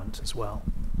requirement as well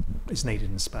is needed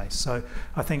in space. So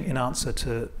I think in answer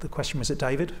to the question, was it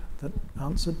David that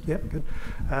answered? Yeah, good.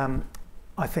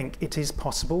 I think it is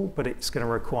possible, but it's going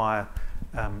to require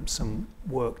some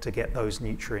work to get those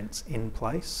nutrients in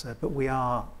place. But we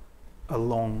are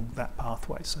along that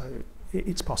pathway, so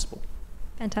it's possible.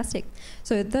 Fantastic.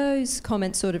 So those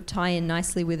comments sort of tie in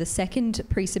nicely with a second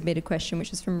pre-submitted question,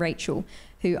 which is from Rachel,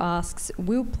 who asks,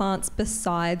 will plants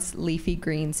besides leafy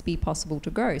greens be possible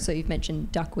to grow? So you've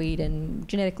mentioned duckweed and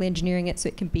genetically engineering it so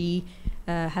it can be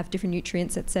have different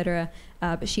nutrients, etc.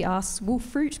 But she asks, will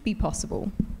fruit be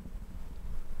possible?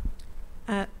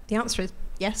 The answer is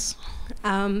yes.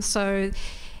 So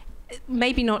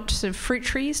maybe not sort of fruit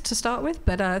trees to start with,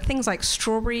 but things like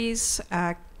strawberries,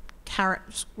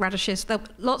 carrots, radishes. There's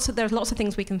lots of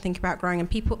things we can think about growing, and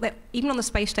people, even on the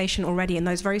space station already, in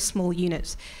those very small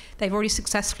units, they've already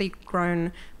successfully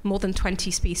grown more than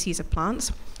 20 species of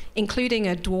plants, including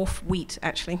a dwarf wheat,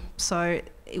 actually. So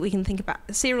we can think about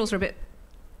cereals are a bit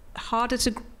harder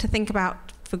to think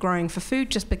about for growing for food,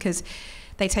 just because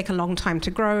they take a long time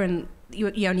to grow, and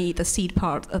you only eat the seed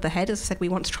part of the head. As I said, we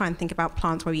want to try and think about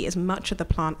plants where we eat as much of the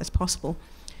plant as possible.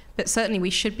 But certainly we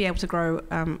should be able to grow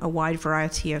a wide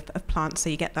variety of plants, so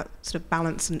you get that sort of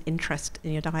balance and interest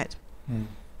in your diet. Mm.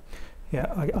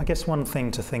 Yeah, I guess one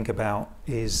thing to think about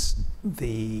is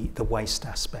the waste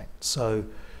aspect. So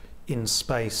in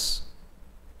space,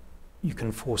 you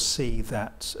can foresee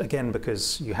that, again,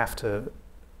 because you have to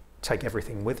take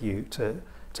everything with you to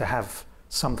have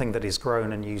something that is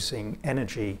grown and using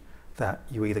energy that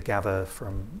you either gather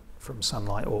from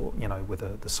sunlight or,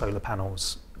 with the solar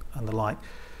panels and the like.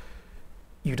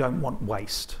 You don't want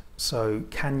waste. So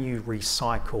can you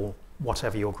recycle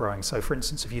whatever you're growing? So for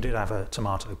instance, if you did have a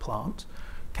tomato plant,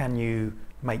 can you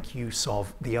make use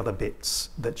of the other bits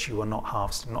that you are not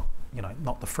harvesting,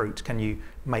 not the fruit? Can you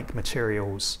make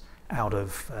materials out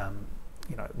of,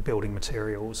 building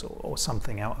materials or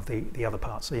something out of the other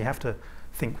parts? So you have to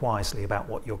think wisely about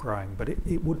what you're growing, but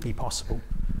it would be possible.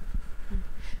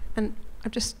 And I'll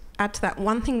just add to that,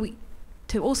 one thing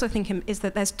to also think is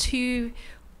that there's two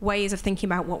ways of thinking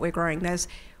about what we're growing. There's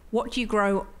what do you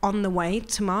grow on the way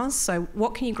to Mars? So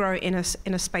what can you grow in a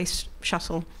space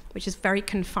shuttle, which is very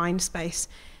confined space?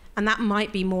 And that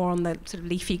might be more on the sort of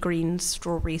leafy green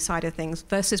strawberry side of things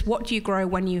versus what do you grow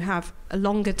when you have a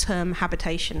longer term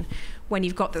habitation, when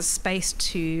you've got the space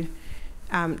to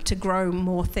grow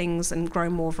more things and grow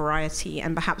more variety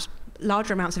and perhaps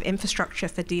larger amounts of infrastructure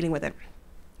for dealing with it.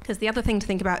 Because the other thing to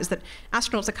think about is that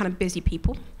astronauts are kind of busy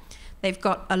people. They've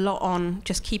got a lot on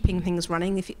just keeping things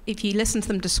running. If you listen to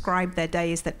them describe their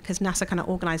days, because NASA kind of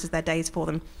organizes their days for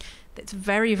them, it's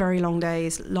very, very long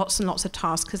days, lots and lots of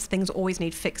tasks, because things always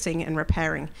need fixing and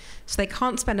repairing. So they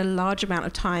can't spend a large amount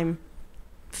of time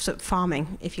sort of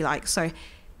farming, if you like. So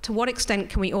to what extent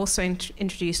can we also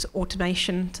introduce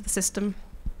automation to the system,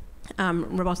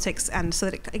 robotics, and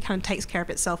so that it kind of takes care of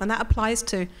itself? And that applies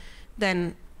to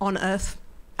then on-Earth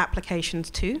applications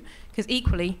too, because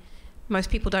equally, most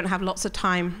people don't have lots of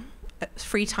time,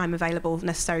 free time available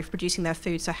necessary for producing their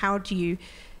food. So how do you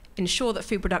ensure that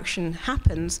food production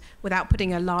happens without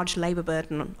putting a large labor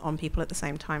burden on people at the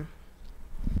same time?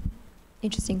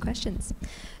 Interesting questions.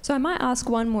 So I might ask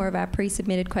one more of our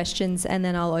pre-submitted questions, and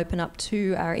then I'll open up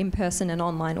to our in-person and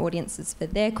online audiences for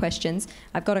their questions.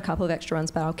 I've got a couple of extra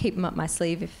ones, but I'll keep them up my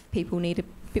sleeve if people need a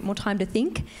bit more time to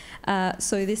think.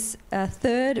 So this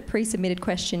third pre-submitted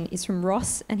question is from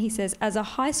Ross, and he says, as a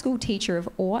high school teacher of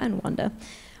awe and wonder,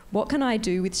 what can I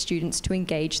do with students to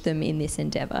engage them in this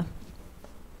endeavour?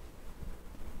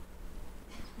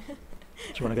 Do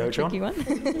you want to go, John? Tricky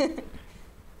one.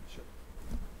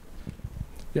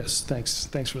 Yes,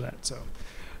 thanks for that. So,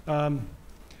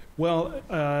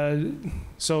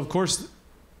 so of course,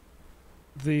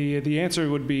 the answer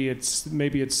would be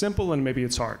maybe it's simple and maybe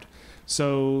it's hard.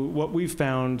 So what we've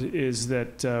found is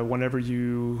that whenever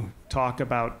you talk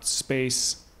about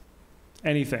space,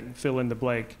 anything, fill in the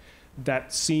blank,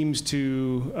 that seems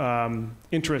to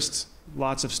interest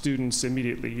lots of students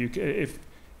immediately.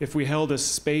 If we held a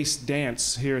space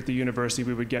dance here at the university,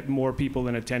 we would get more people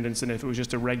in attendance than if it was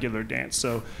just a regular dance.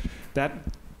 So that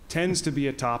tends to be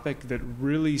a topic that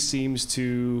really seems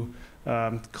to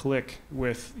click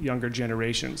with younger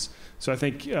generations. So I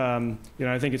think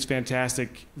I think it's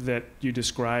fantastic that you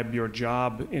describe your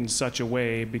job in such a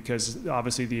way, because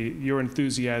obviously your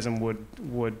enthusiasm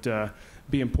would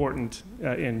be important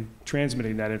in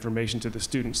transmitting that information to the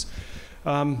students.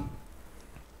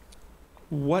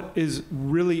 What is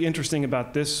really interesting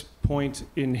about this point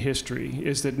in history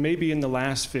is that maybe in the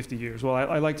last 50 years, well,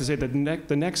 I like to say that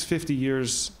the next 50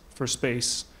 years for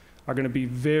space are going to be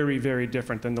very, very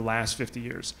different than the last 50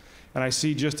 years. And I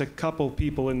see just a couple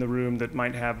people in the room that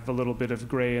might have a little bit of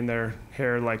gray in their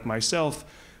hair like myself,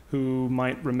 who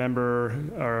might remember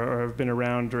or have been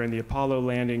around during the Apollo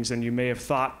landings, and you may have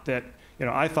thought that,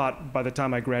 I thought by the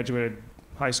time I graduated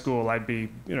high school, I'd be,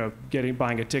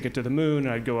 buying a ticket to the moon, and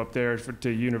I'd go up there to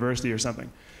university or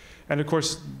something. And of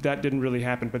course, that didn't really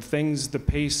happen. But the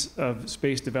pace of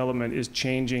space development is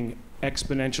changing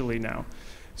exponentially now.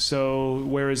 So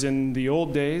whereas in the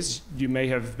old days, you may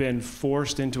have been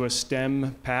forced into a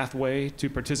STEM pathway to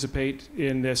participate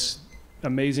in this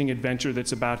amazing adventure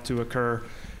that's about to occur,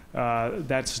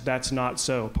 that's not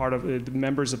so. Part of the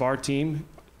members of our team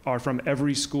are from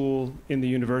every school in the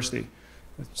university.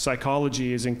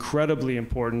 Psychology is incredibly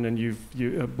important, and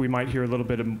we might hear a little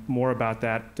bit more about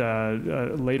that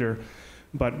later.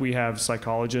 But we have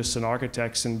psychologists and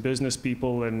architects and business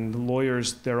people and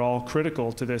lawyers. They're all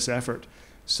critical to this effort.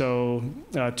 So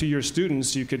to your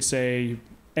students, you could say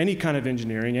any kind of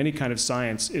engineering, any kind of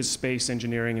science is space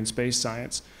engineering and space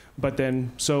science. But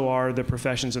then so are the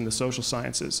professions and the social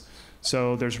sciences.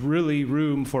 So there's really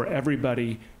room for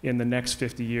everybody in the next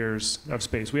 50 years of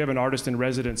space. We have an artist in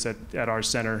residence at our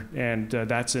center, and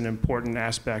that's an important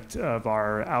aspect of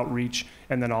our outreach,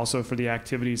 and then also for the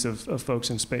activities of folks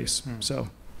in space. So,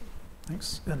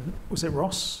 thanks. And was it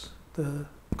Ross, the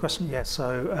question? Yeah,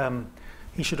 so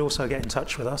he should also get in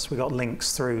touch with us. We got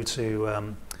links through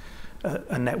to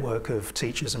a network of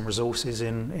teachers and resources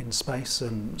in space,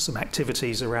 and some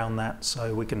activities around that,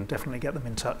 so we can definitely get them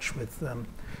in touch with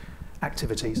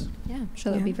activities. Yeah, I'm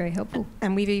sure that'll be very helpful.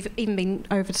 And we've even been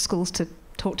over to schools to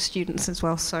talk to students as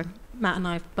well. So Matt and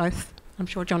I both, I'm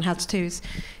sure John has too, has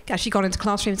actually gone into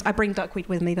classrooms. I bring duckweed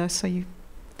with me though, so you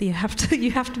have to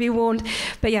be warned.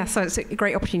 But yeah, so it's a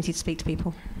great opportunity to speak to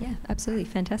people. Yeah, absolutely,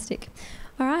 fantastic.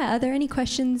 All right, are there any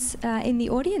questions in the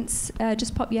audience?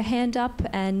 Just pop your hand up,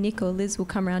 and Nick or Liz will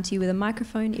come around to you with a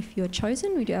microphone if you're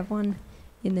chosen. We do have one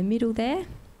in the middle there.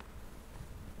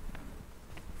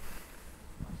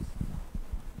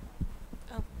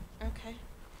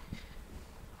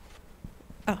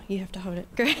 Oh, you have to hold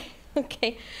it. Great.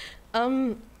 Okay.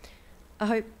 I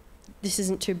hope this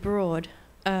isn't too broad.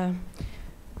 Do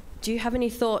you have any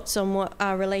thoughts on what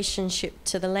our relationship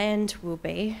to the land will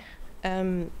be?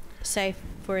 say,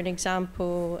 for an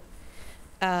example,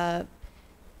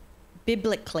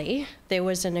 biblically, there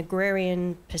was an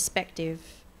agrarian perspective,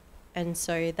 and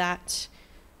so that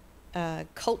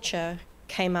culture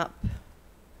came up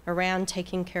around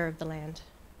taking care of the land.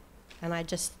 And I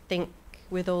just think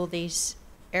with all these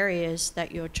areas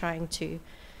that you're trying to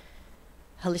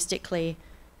holistically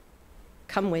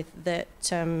come with, that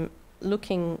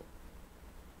looking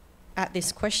at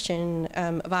this question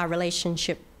of our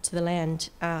relationship to the land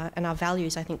and our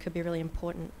values, I think could be really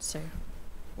important. So,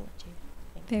 what do you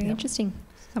think? Very interesting.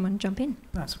 Someone jump in.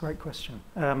 That's a great question.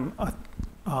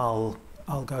 I'll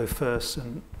go first,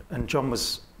 and John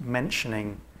was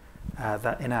mentioning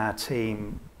that in our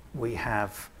team we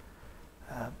have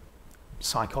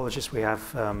psychologists, we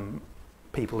have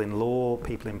people in law,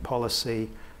 people in policy,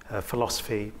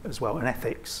 philosophy as well, and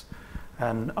ethics.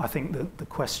 And I think that the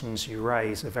questions you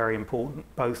raise are very important,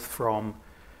 both from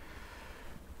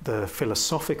the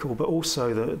philosophical but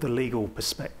also the legal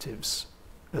perspectives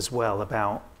as well,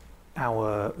 about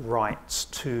our rights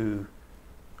to,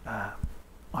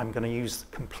 I'm going to use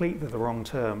completely the wrong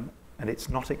term, and it's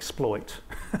not exploit,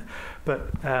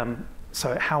 but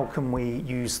so how can we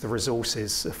use the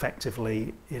resources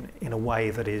effectively in a way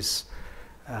that is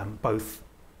both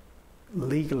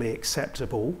legally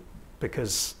acceptable,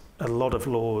 because a lot of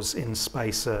laws in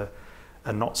space are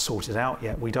not sorted out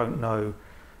yet. We don't know,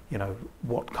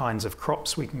 what kinds of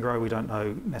crops we can grow. We don't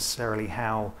know necessarily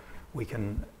how we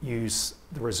can use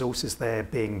the resources there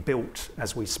being built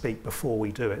as we speak before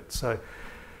we do it. So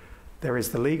there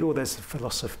is the legal, there's the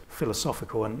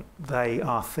philosophical, and they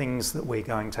are things that we're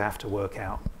going to have to work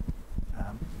out.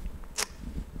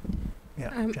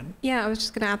 I was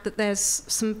just going to add that there's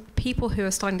some people who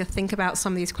are starting to think about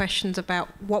some of these questions about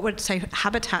what would, say,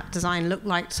 habitat design look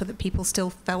like so that people still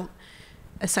felt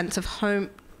a sense of home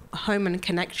and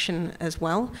connection as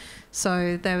well.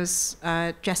 So there was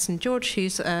Jess and George,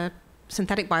 who's a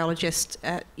synthetic biologist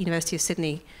at University of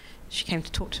Sydney. She came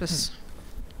to talk to us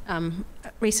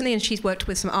recently, and she's worked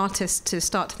with some artists to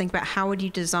start to think about how would you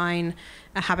design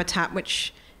a habitat,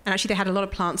 and actually they had a lot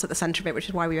of plants at the centre of it, which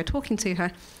is why we were talking to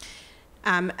her.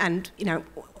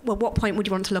 What point would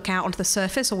you want to look out onto the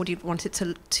surface, or would you want it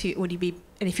would you be,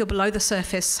 and if you're below the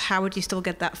surface, how would you still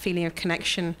get that feeling of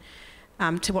connection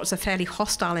to what's a fairly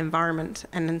hostile environment?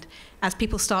 And as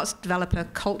people start to develop a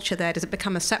culture there, does it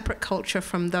become a separate culture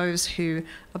from those who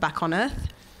are back on Earth?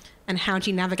 And how do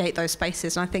you navigate those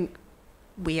spaces? And I think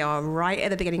we are right at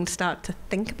the beginning to start to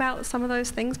think about some of those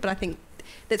things, but I think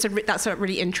that's a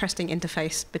really interesting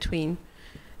interface between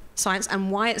science,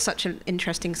 and why it's such an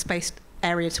interesting space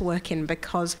area to work in,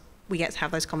 because we get to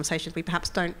have those conversations we perhaps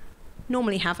don't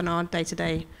normally have in our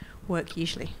day-to-day work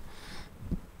usually.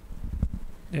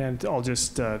 And I'll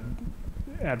just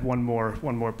add one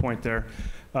more point there.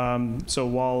 So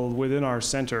while within our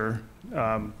center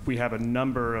we have a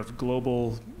number of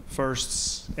global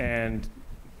firsts and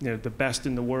the best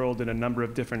in the world in a number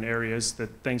of different areas,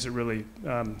 things that really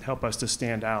help us to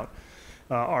stand out.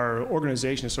 Our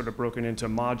organization is sort of broken into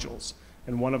modules,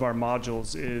 and one of our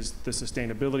modules is the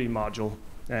sustainability module,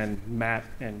 and Matt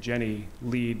and Jenny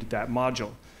lead that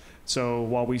module. So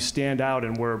while we stand out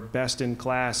and we're best in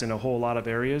class in a whole lot of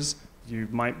areas, you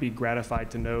might be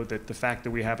gratified to know that the fact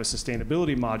that we have a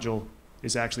sustainability module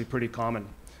is actually pretty common.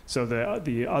 So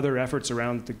the other efforts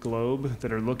around the globe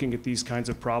that are looking at these kinds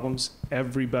of problems,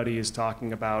 everybody is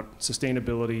talking about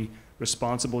sustainability,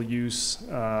 responsible use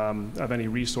of any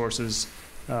resources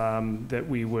that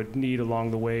we would need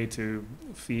along the way to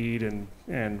feed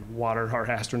and water our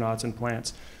astronauts and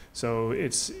plants. So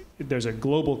there's a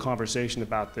global conversation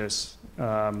about this,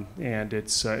 and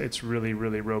it's really,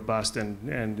 really robust,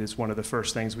 and is one of the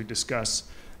first things we discuss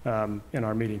in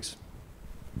our meetings.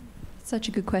 Such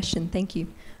a good question, thank you.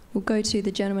 We'll go to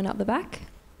the gentleman up the back.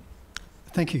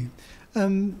 Thank you.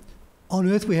 On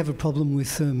Earth we have a problem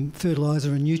with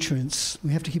fertiliser and nutrients.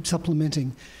 We have to keep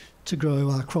supplementing to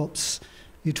grow our crops.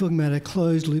 You're talking about a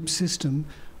closed loop system.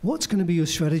 What's going to be your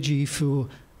strategy for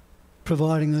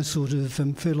providing those sort of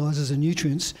fertilisers and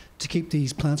nutrients to keep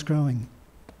these plants growing?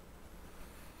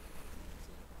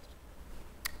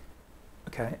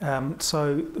 Okay,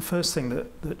 so the first thing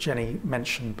that Jenny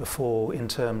mentioned before in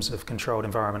terms of controlled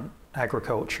environment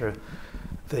agriculture,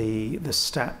 the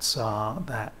stats are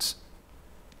that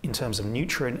in terms of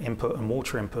nutrient input and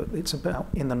water input, it's about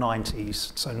in the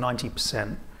 90s, so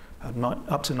 90%,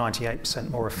 up to 98%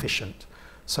 more efficient.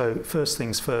 So first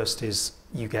things first is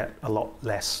you get a lot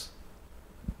less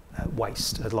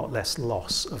waste, a lot less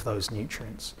loss of those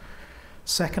nutrients.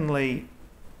 Secondly,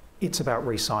 it's about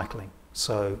recycling.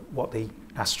 So what the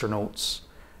astronauts,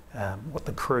 what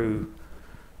the crew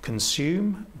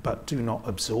consume but do not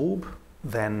absorb,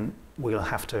 then we'll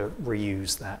have to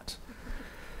reuse that.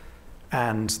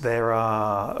 And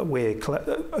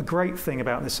a great thing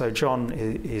about this, so John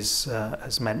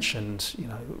has mentioned, you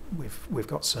know, we've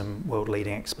got some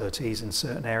world-leading expertise in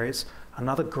certain areas.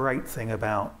 Another great thing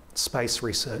about space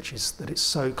research is that it's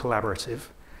so collaborative,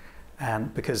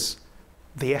 and because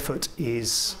the effort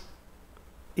it's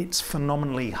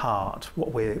phenomenally hard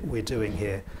what we're doing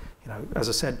here. You know, as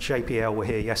I said, JPL were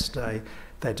here yesterday.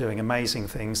 They're doing amazing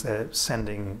things. They're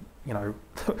sending, you know,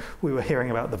 we were hearing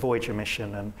about the Voyager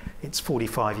mission, and it's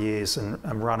 45 years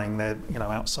and running. They're, you know,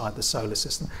 outside the solar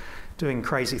system, doing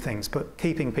crazy things, but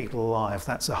keeping people alive,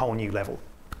 that's a whole new level.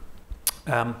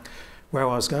 Where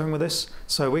I was going with this,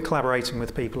 so we're collaborating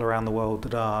with people around the world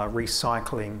that are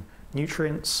recycling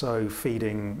nutrients, so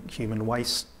feeding human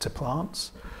waste to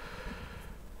plants.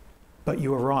 But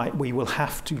you are right, we will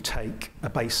have to take a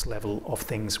base level of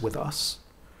things with us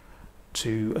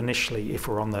to initially, if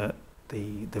we're on the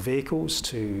vehicles,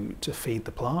 to feed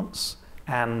the plants.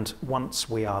 And once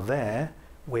we are there,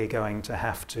 we're going to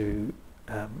have to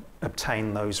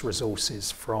obtain those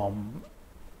resources from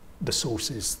the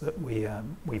sources that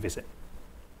we visit.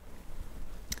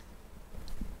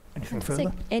 Anything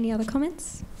further? Any other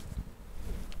comments?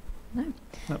 No.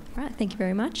 No. All right, thank you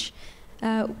very much.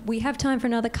 We have time for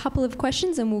another couple of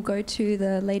questions, and we'll go to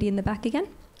the lady in the back again.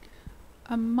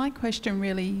 My question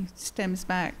really stems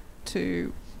back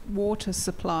to water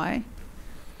supply,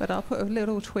 but I'll put a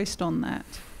little twist on that.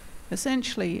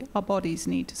 Essentially, our bodies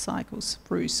need to cycle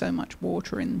through so much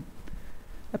water in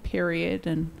a period,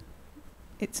 and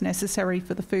it's necessary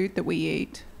for the food that we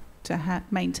eat to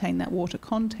maintain that water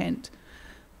content.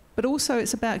 But also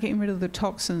it's about getting rid of the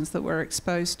toxins that we're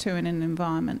exposed to in an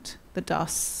environment, the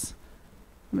dusts,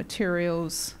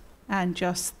 materials, and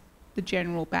just the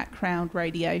general background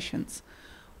radiations.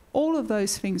 All of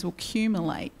those things will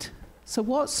accumulate. So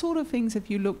what sort of things have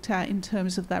you looked at in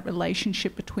terms of that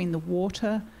relationship between the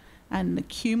water and the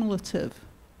cumulative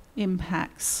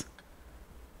impacts?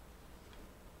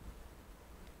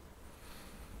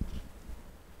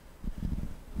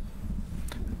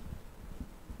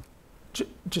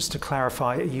 Just to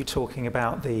clarify, are you talking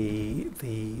about say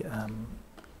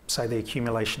the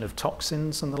accumulation of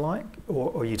toxins and the like,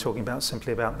 or are you talking about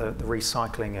simply about the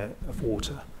recycling of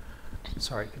water?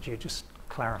 Sorry, could you just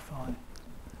clarify?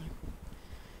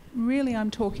 Really,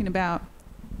 I'm talking about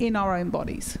in our own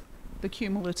bodies, the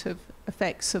cumulative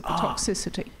effects of the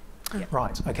toxicity. Yeah.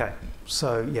 Right, okay.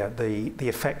 So yeah, the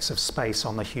effects of space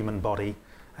on the human body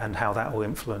and how that will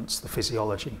influence the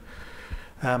physiology.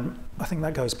 I think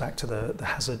that goes back to the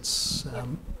hazards.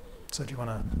 So do you want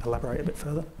to elaborate a bit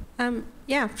further?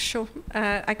 Yeah, sure.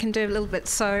 I can do a little bit.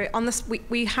 So on this,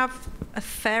 we have a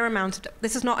fair amount of,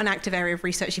 this is not an active area of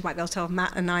research, you might be able to tell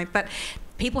Matt and I, but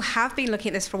people have been looking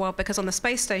at this for a while because on the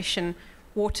space station,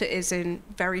 water is in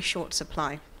very short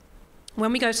supply.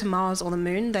 When we go to Mars or the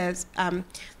Moon, there's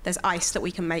ice that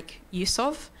we can make use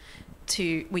of.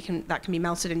 That can be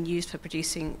melted and used for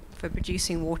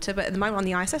producing water. But at the moment on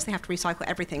the ISS, they have to recycle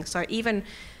everything. So even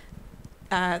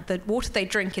the water they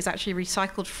drink is actually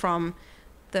recycled from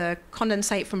the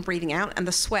condensate from breathing out and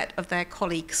the sweat of their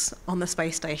colleagues on the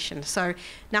space station. So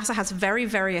NASA has very,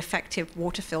 very effective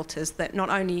water filters that not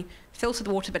only filter the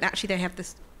water, but actually they have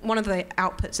this, one of the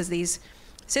outputs is these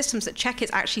systems that check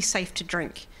it's actually safe to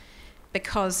drink,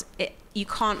 because you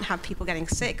can't have people getting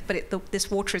sick, but this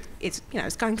water is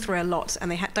it's going through a lot, and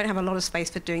they don't have a lot of space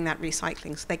for doing that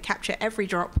recycling. So they capture every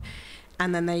drop,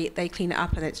 and then they clean it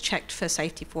up, and it's checked for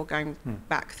safety before going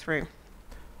back through.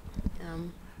 Yeah,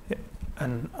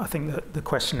 and I think that the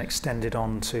question extended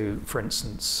on to, for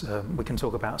instance, we can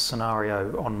talk about a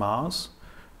scenario on Mars.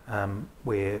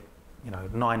 We're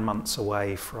 9 months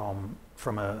away from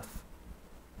Earth.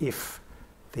 If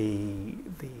the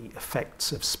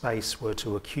effects of space were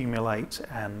to accumulate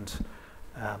and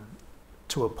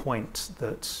to a point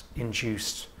that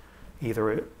induced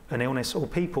either an illness, or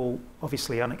people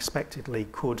obviously unexpectedly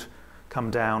could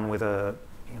come down with a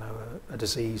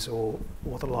disease or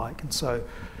the like. And so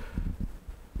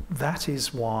that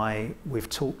is why we've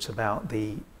talked about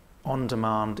the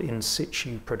on-demand in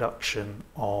situ production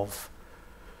of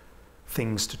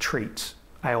things to treat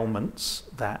ailments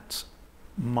that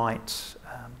might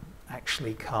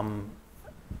actually come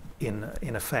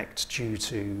in effect due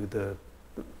to the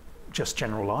just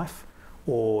general life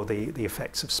or the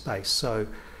effects of space. So,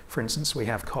 for instance, we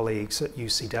have colleagues at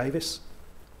UC Davis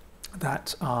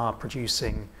that are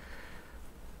producing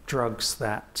drugs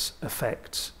that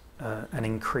affect and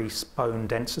increase bone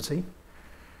density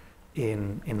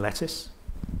in lettuce,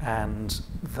 and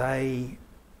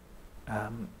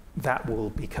that will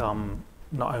become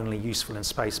not only useful in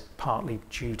space, partly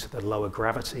due to the lower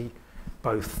gravity,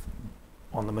 both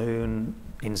on the Moon,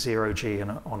 in 0G,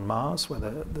 and on Mars, where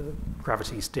the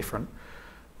gravity is different,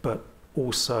 but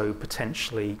also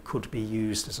potentially could be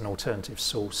used as an alternative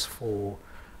source for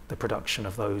the production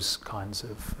of those kinds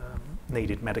of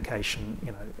needed medication,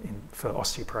 you know, for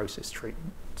osteoporosis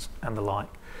treatment and the like.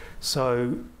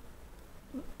 So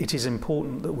it is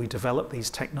important that we develop these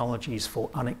technologies for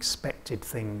unexpected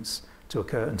things to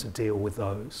occur and to deal with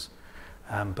those.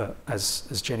 But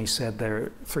as Jenny said,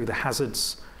 through the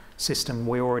hazards system,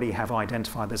 we already have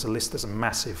identified, there's a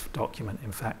massive document,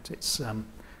 in fact. It's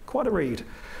quite a read,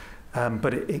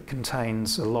 but it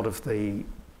contains a lot of the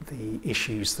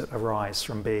issues that arise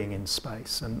from being in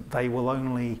space, and they will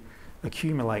only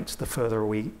accumulate the further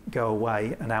we go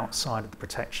away and outside of the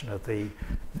protection of the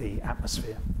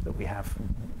atmosphere that we have.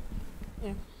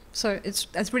 Yeah. So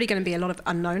there's really going to be a lot of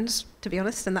unknowns, to be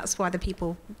honest, and that's why the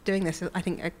people doing this, I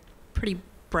think, are pretty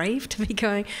brave to be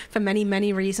going for many,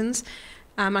 many reasons.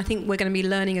 I think we're going to be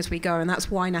learning as we go, and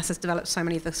that's why NASA's developed so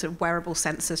many of the sort of wearable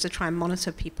sensors to try and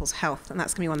monitor people's health, and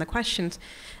that's going to be one of the questions.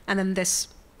 And then this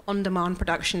on-demand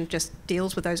production just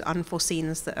deals with those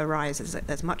unforeseens that arise.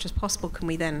 As much as possible, can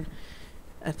we then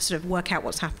sort of work out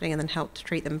what's happening and then help to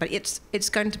treat them? But it's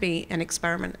going to be an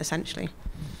experiment, essentially.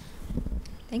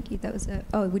 Thank you. That was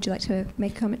would you like to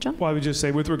make a comment, John? Well, I would just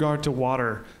say, with regard to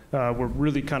water, we're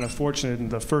really kind of fortunate, and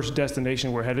the first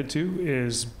destination we're headed to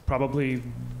is probably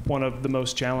one of the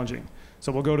most challenging.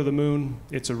 So we'll go to the Moon.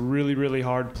 It's a really, really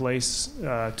hard place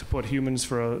to put humans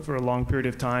for a long period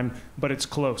of time, but it's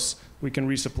close. We can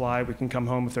resupply. We can come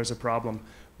home if there's a problem.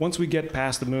 Once we get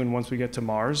past the Moon, once we get to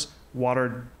Mars,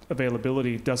 water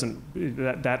availability doesn't,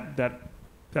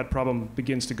 that problem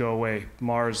begins to go away.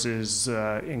 Mars is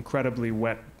incredibly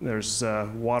wet. There's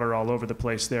water all over the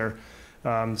place there.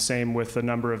 Same with a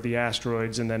number of the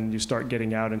asteroids, and then you start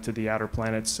getting out into the outer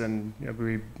planets, and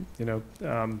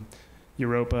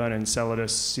Europa and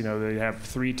Enceladus, they have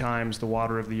 3 times the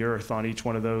water of the Earth on each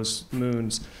one of those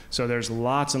moons. So there's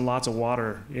lots and lots of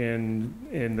water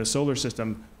in the solar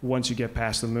system once you get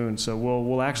past the Moon. So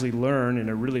we'll actually learn in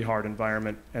a really hard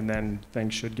environment, and then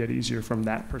things should get easier from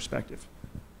that perspective.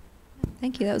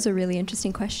 Thank you. That was a really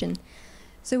interesting question.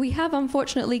 So we have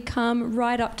unfortunately come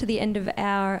right up to the end of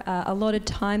our allotted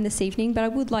time this evening, but I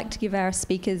would like to give our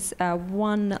speakers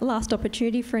one last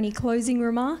opportunity for any closing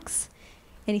remarks.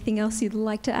 Anything else you'd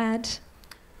like to add?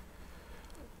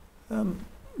 No,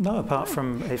 apart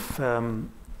from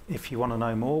if you want to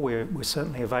know more, we're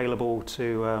certainly available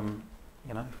to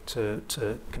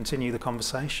to continue the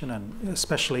conversation, and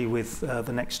especially with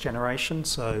the next generation.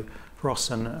 So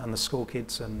Ross and the school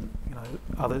kids and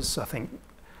others. I think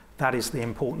that is the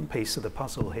important piece of the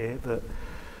puzzle here, that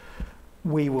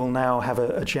we will now have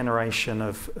a generation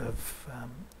of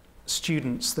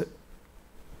students that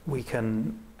we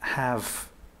can have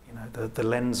the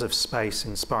lens of space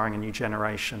inspiring a new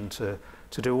generation to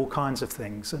do all kinds of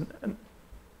things, and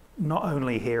not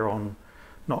only here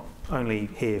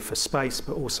for space,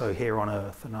 but also here on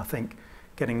Earth. And I think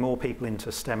getting more people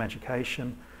into STEM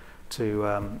education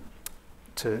to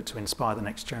inspire the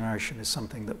next generation is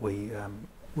something that we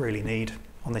really need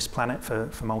on this planet for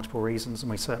multiple reasons,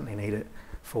 and we certainly need it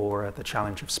for the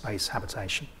challenge of space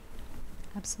habitation.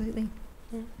 Absolutely.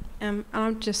 Yeah.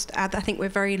 I'll just add that I think we're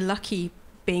very lucky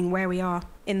being where we are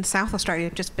in South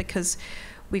Australia, just because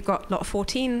we've got Lot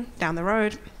 14 down the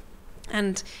road,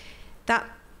 and that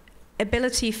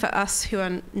ability for us who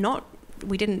are not,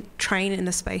 we didn't train in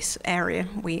the space area,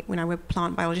 we're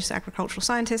plant biologists, agricultural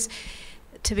scientists,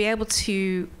 to be able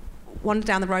to wander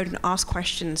down the road and ask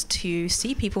questions, to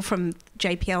see people from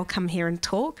JPL come here and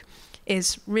talk,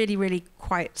 is really, really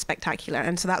quite spectacular.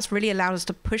 And so that's really allowed us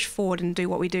to push forward and do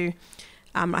what we do.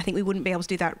 I think we wouldn't be able to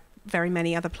do that very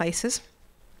many other places.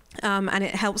 And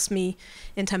it helps me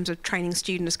in terms of training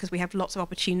students, because we have lots of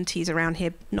opportunities around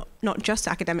here, not just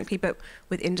academically, but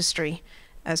with industry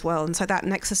as well. And so that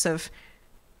nexus of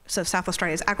sort of South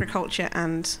Australia's agriculture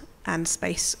and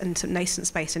space, and sort of nascent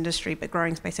space industry, but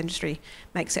growing space industry,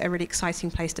 makes it a really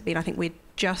exciting place to be. And I think we're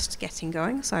just getting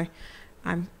going. So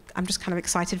I'm just kind of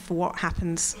excited for what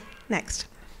happens next.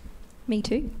 Me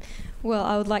too. Well,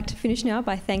 I would like to finish now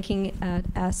by thanking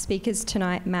our speakers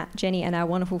tonight, Matt, Jenny, and our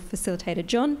wonderful facilitator,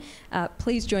 John.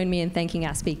 Please join me in thanking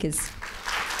our speakers.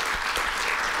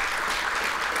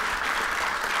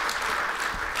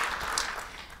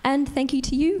 And thank you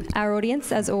to you, our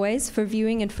audience, as always, for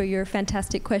viewing and for your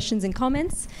fantastic questions and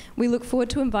comments. We look forward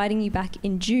to inviting you back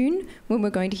in June, when we're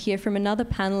going to hear from another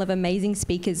panel of amazing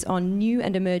speakers on new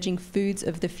and emerging foods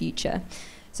of the future.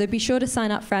 So be sure to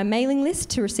sign up for our mailing list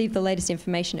to receive the latest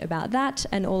information about that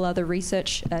and all other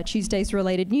Research Tuesdays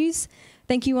related news.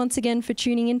 Thank you once again for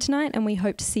tuning in tonight, and we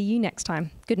hope to see you next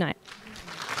time. Good night.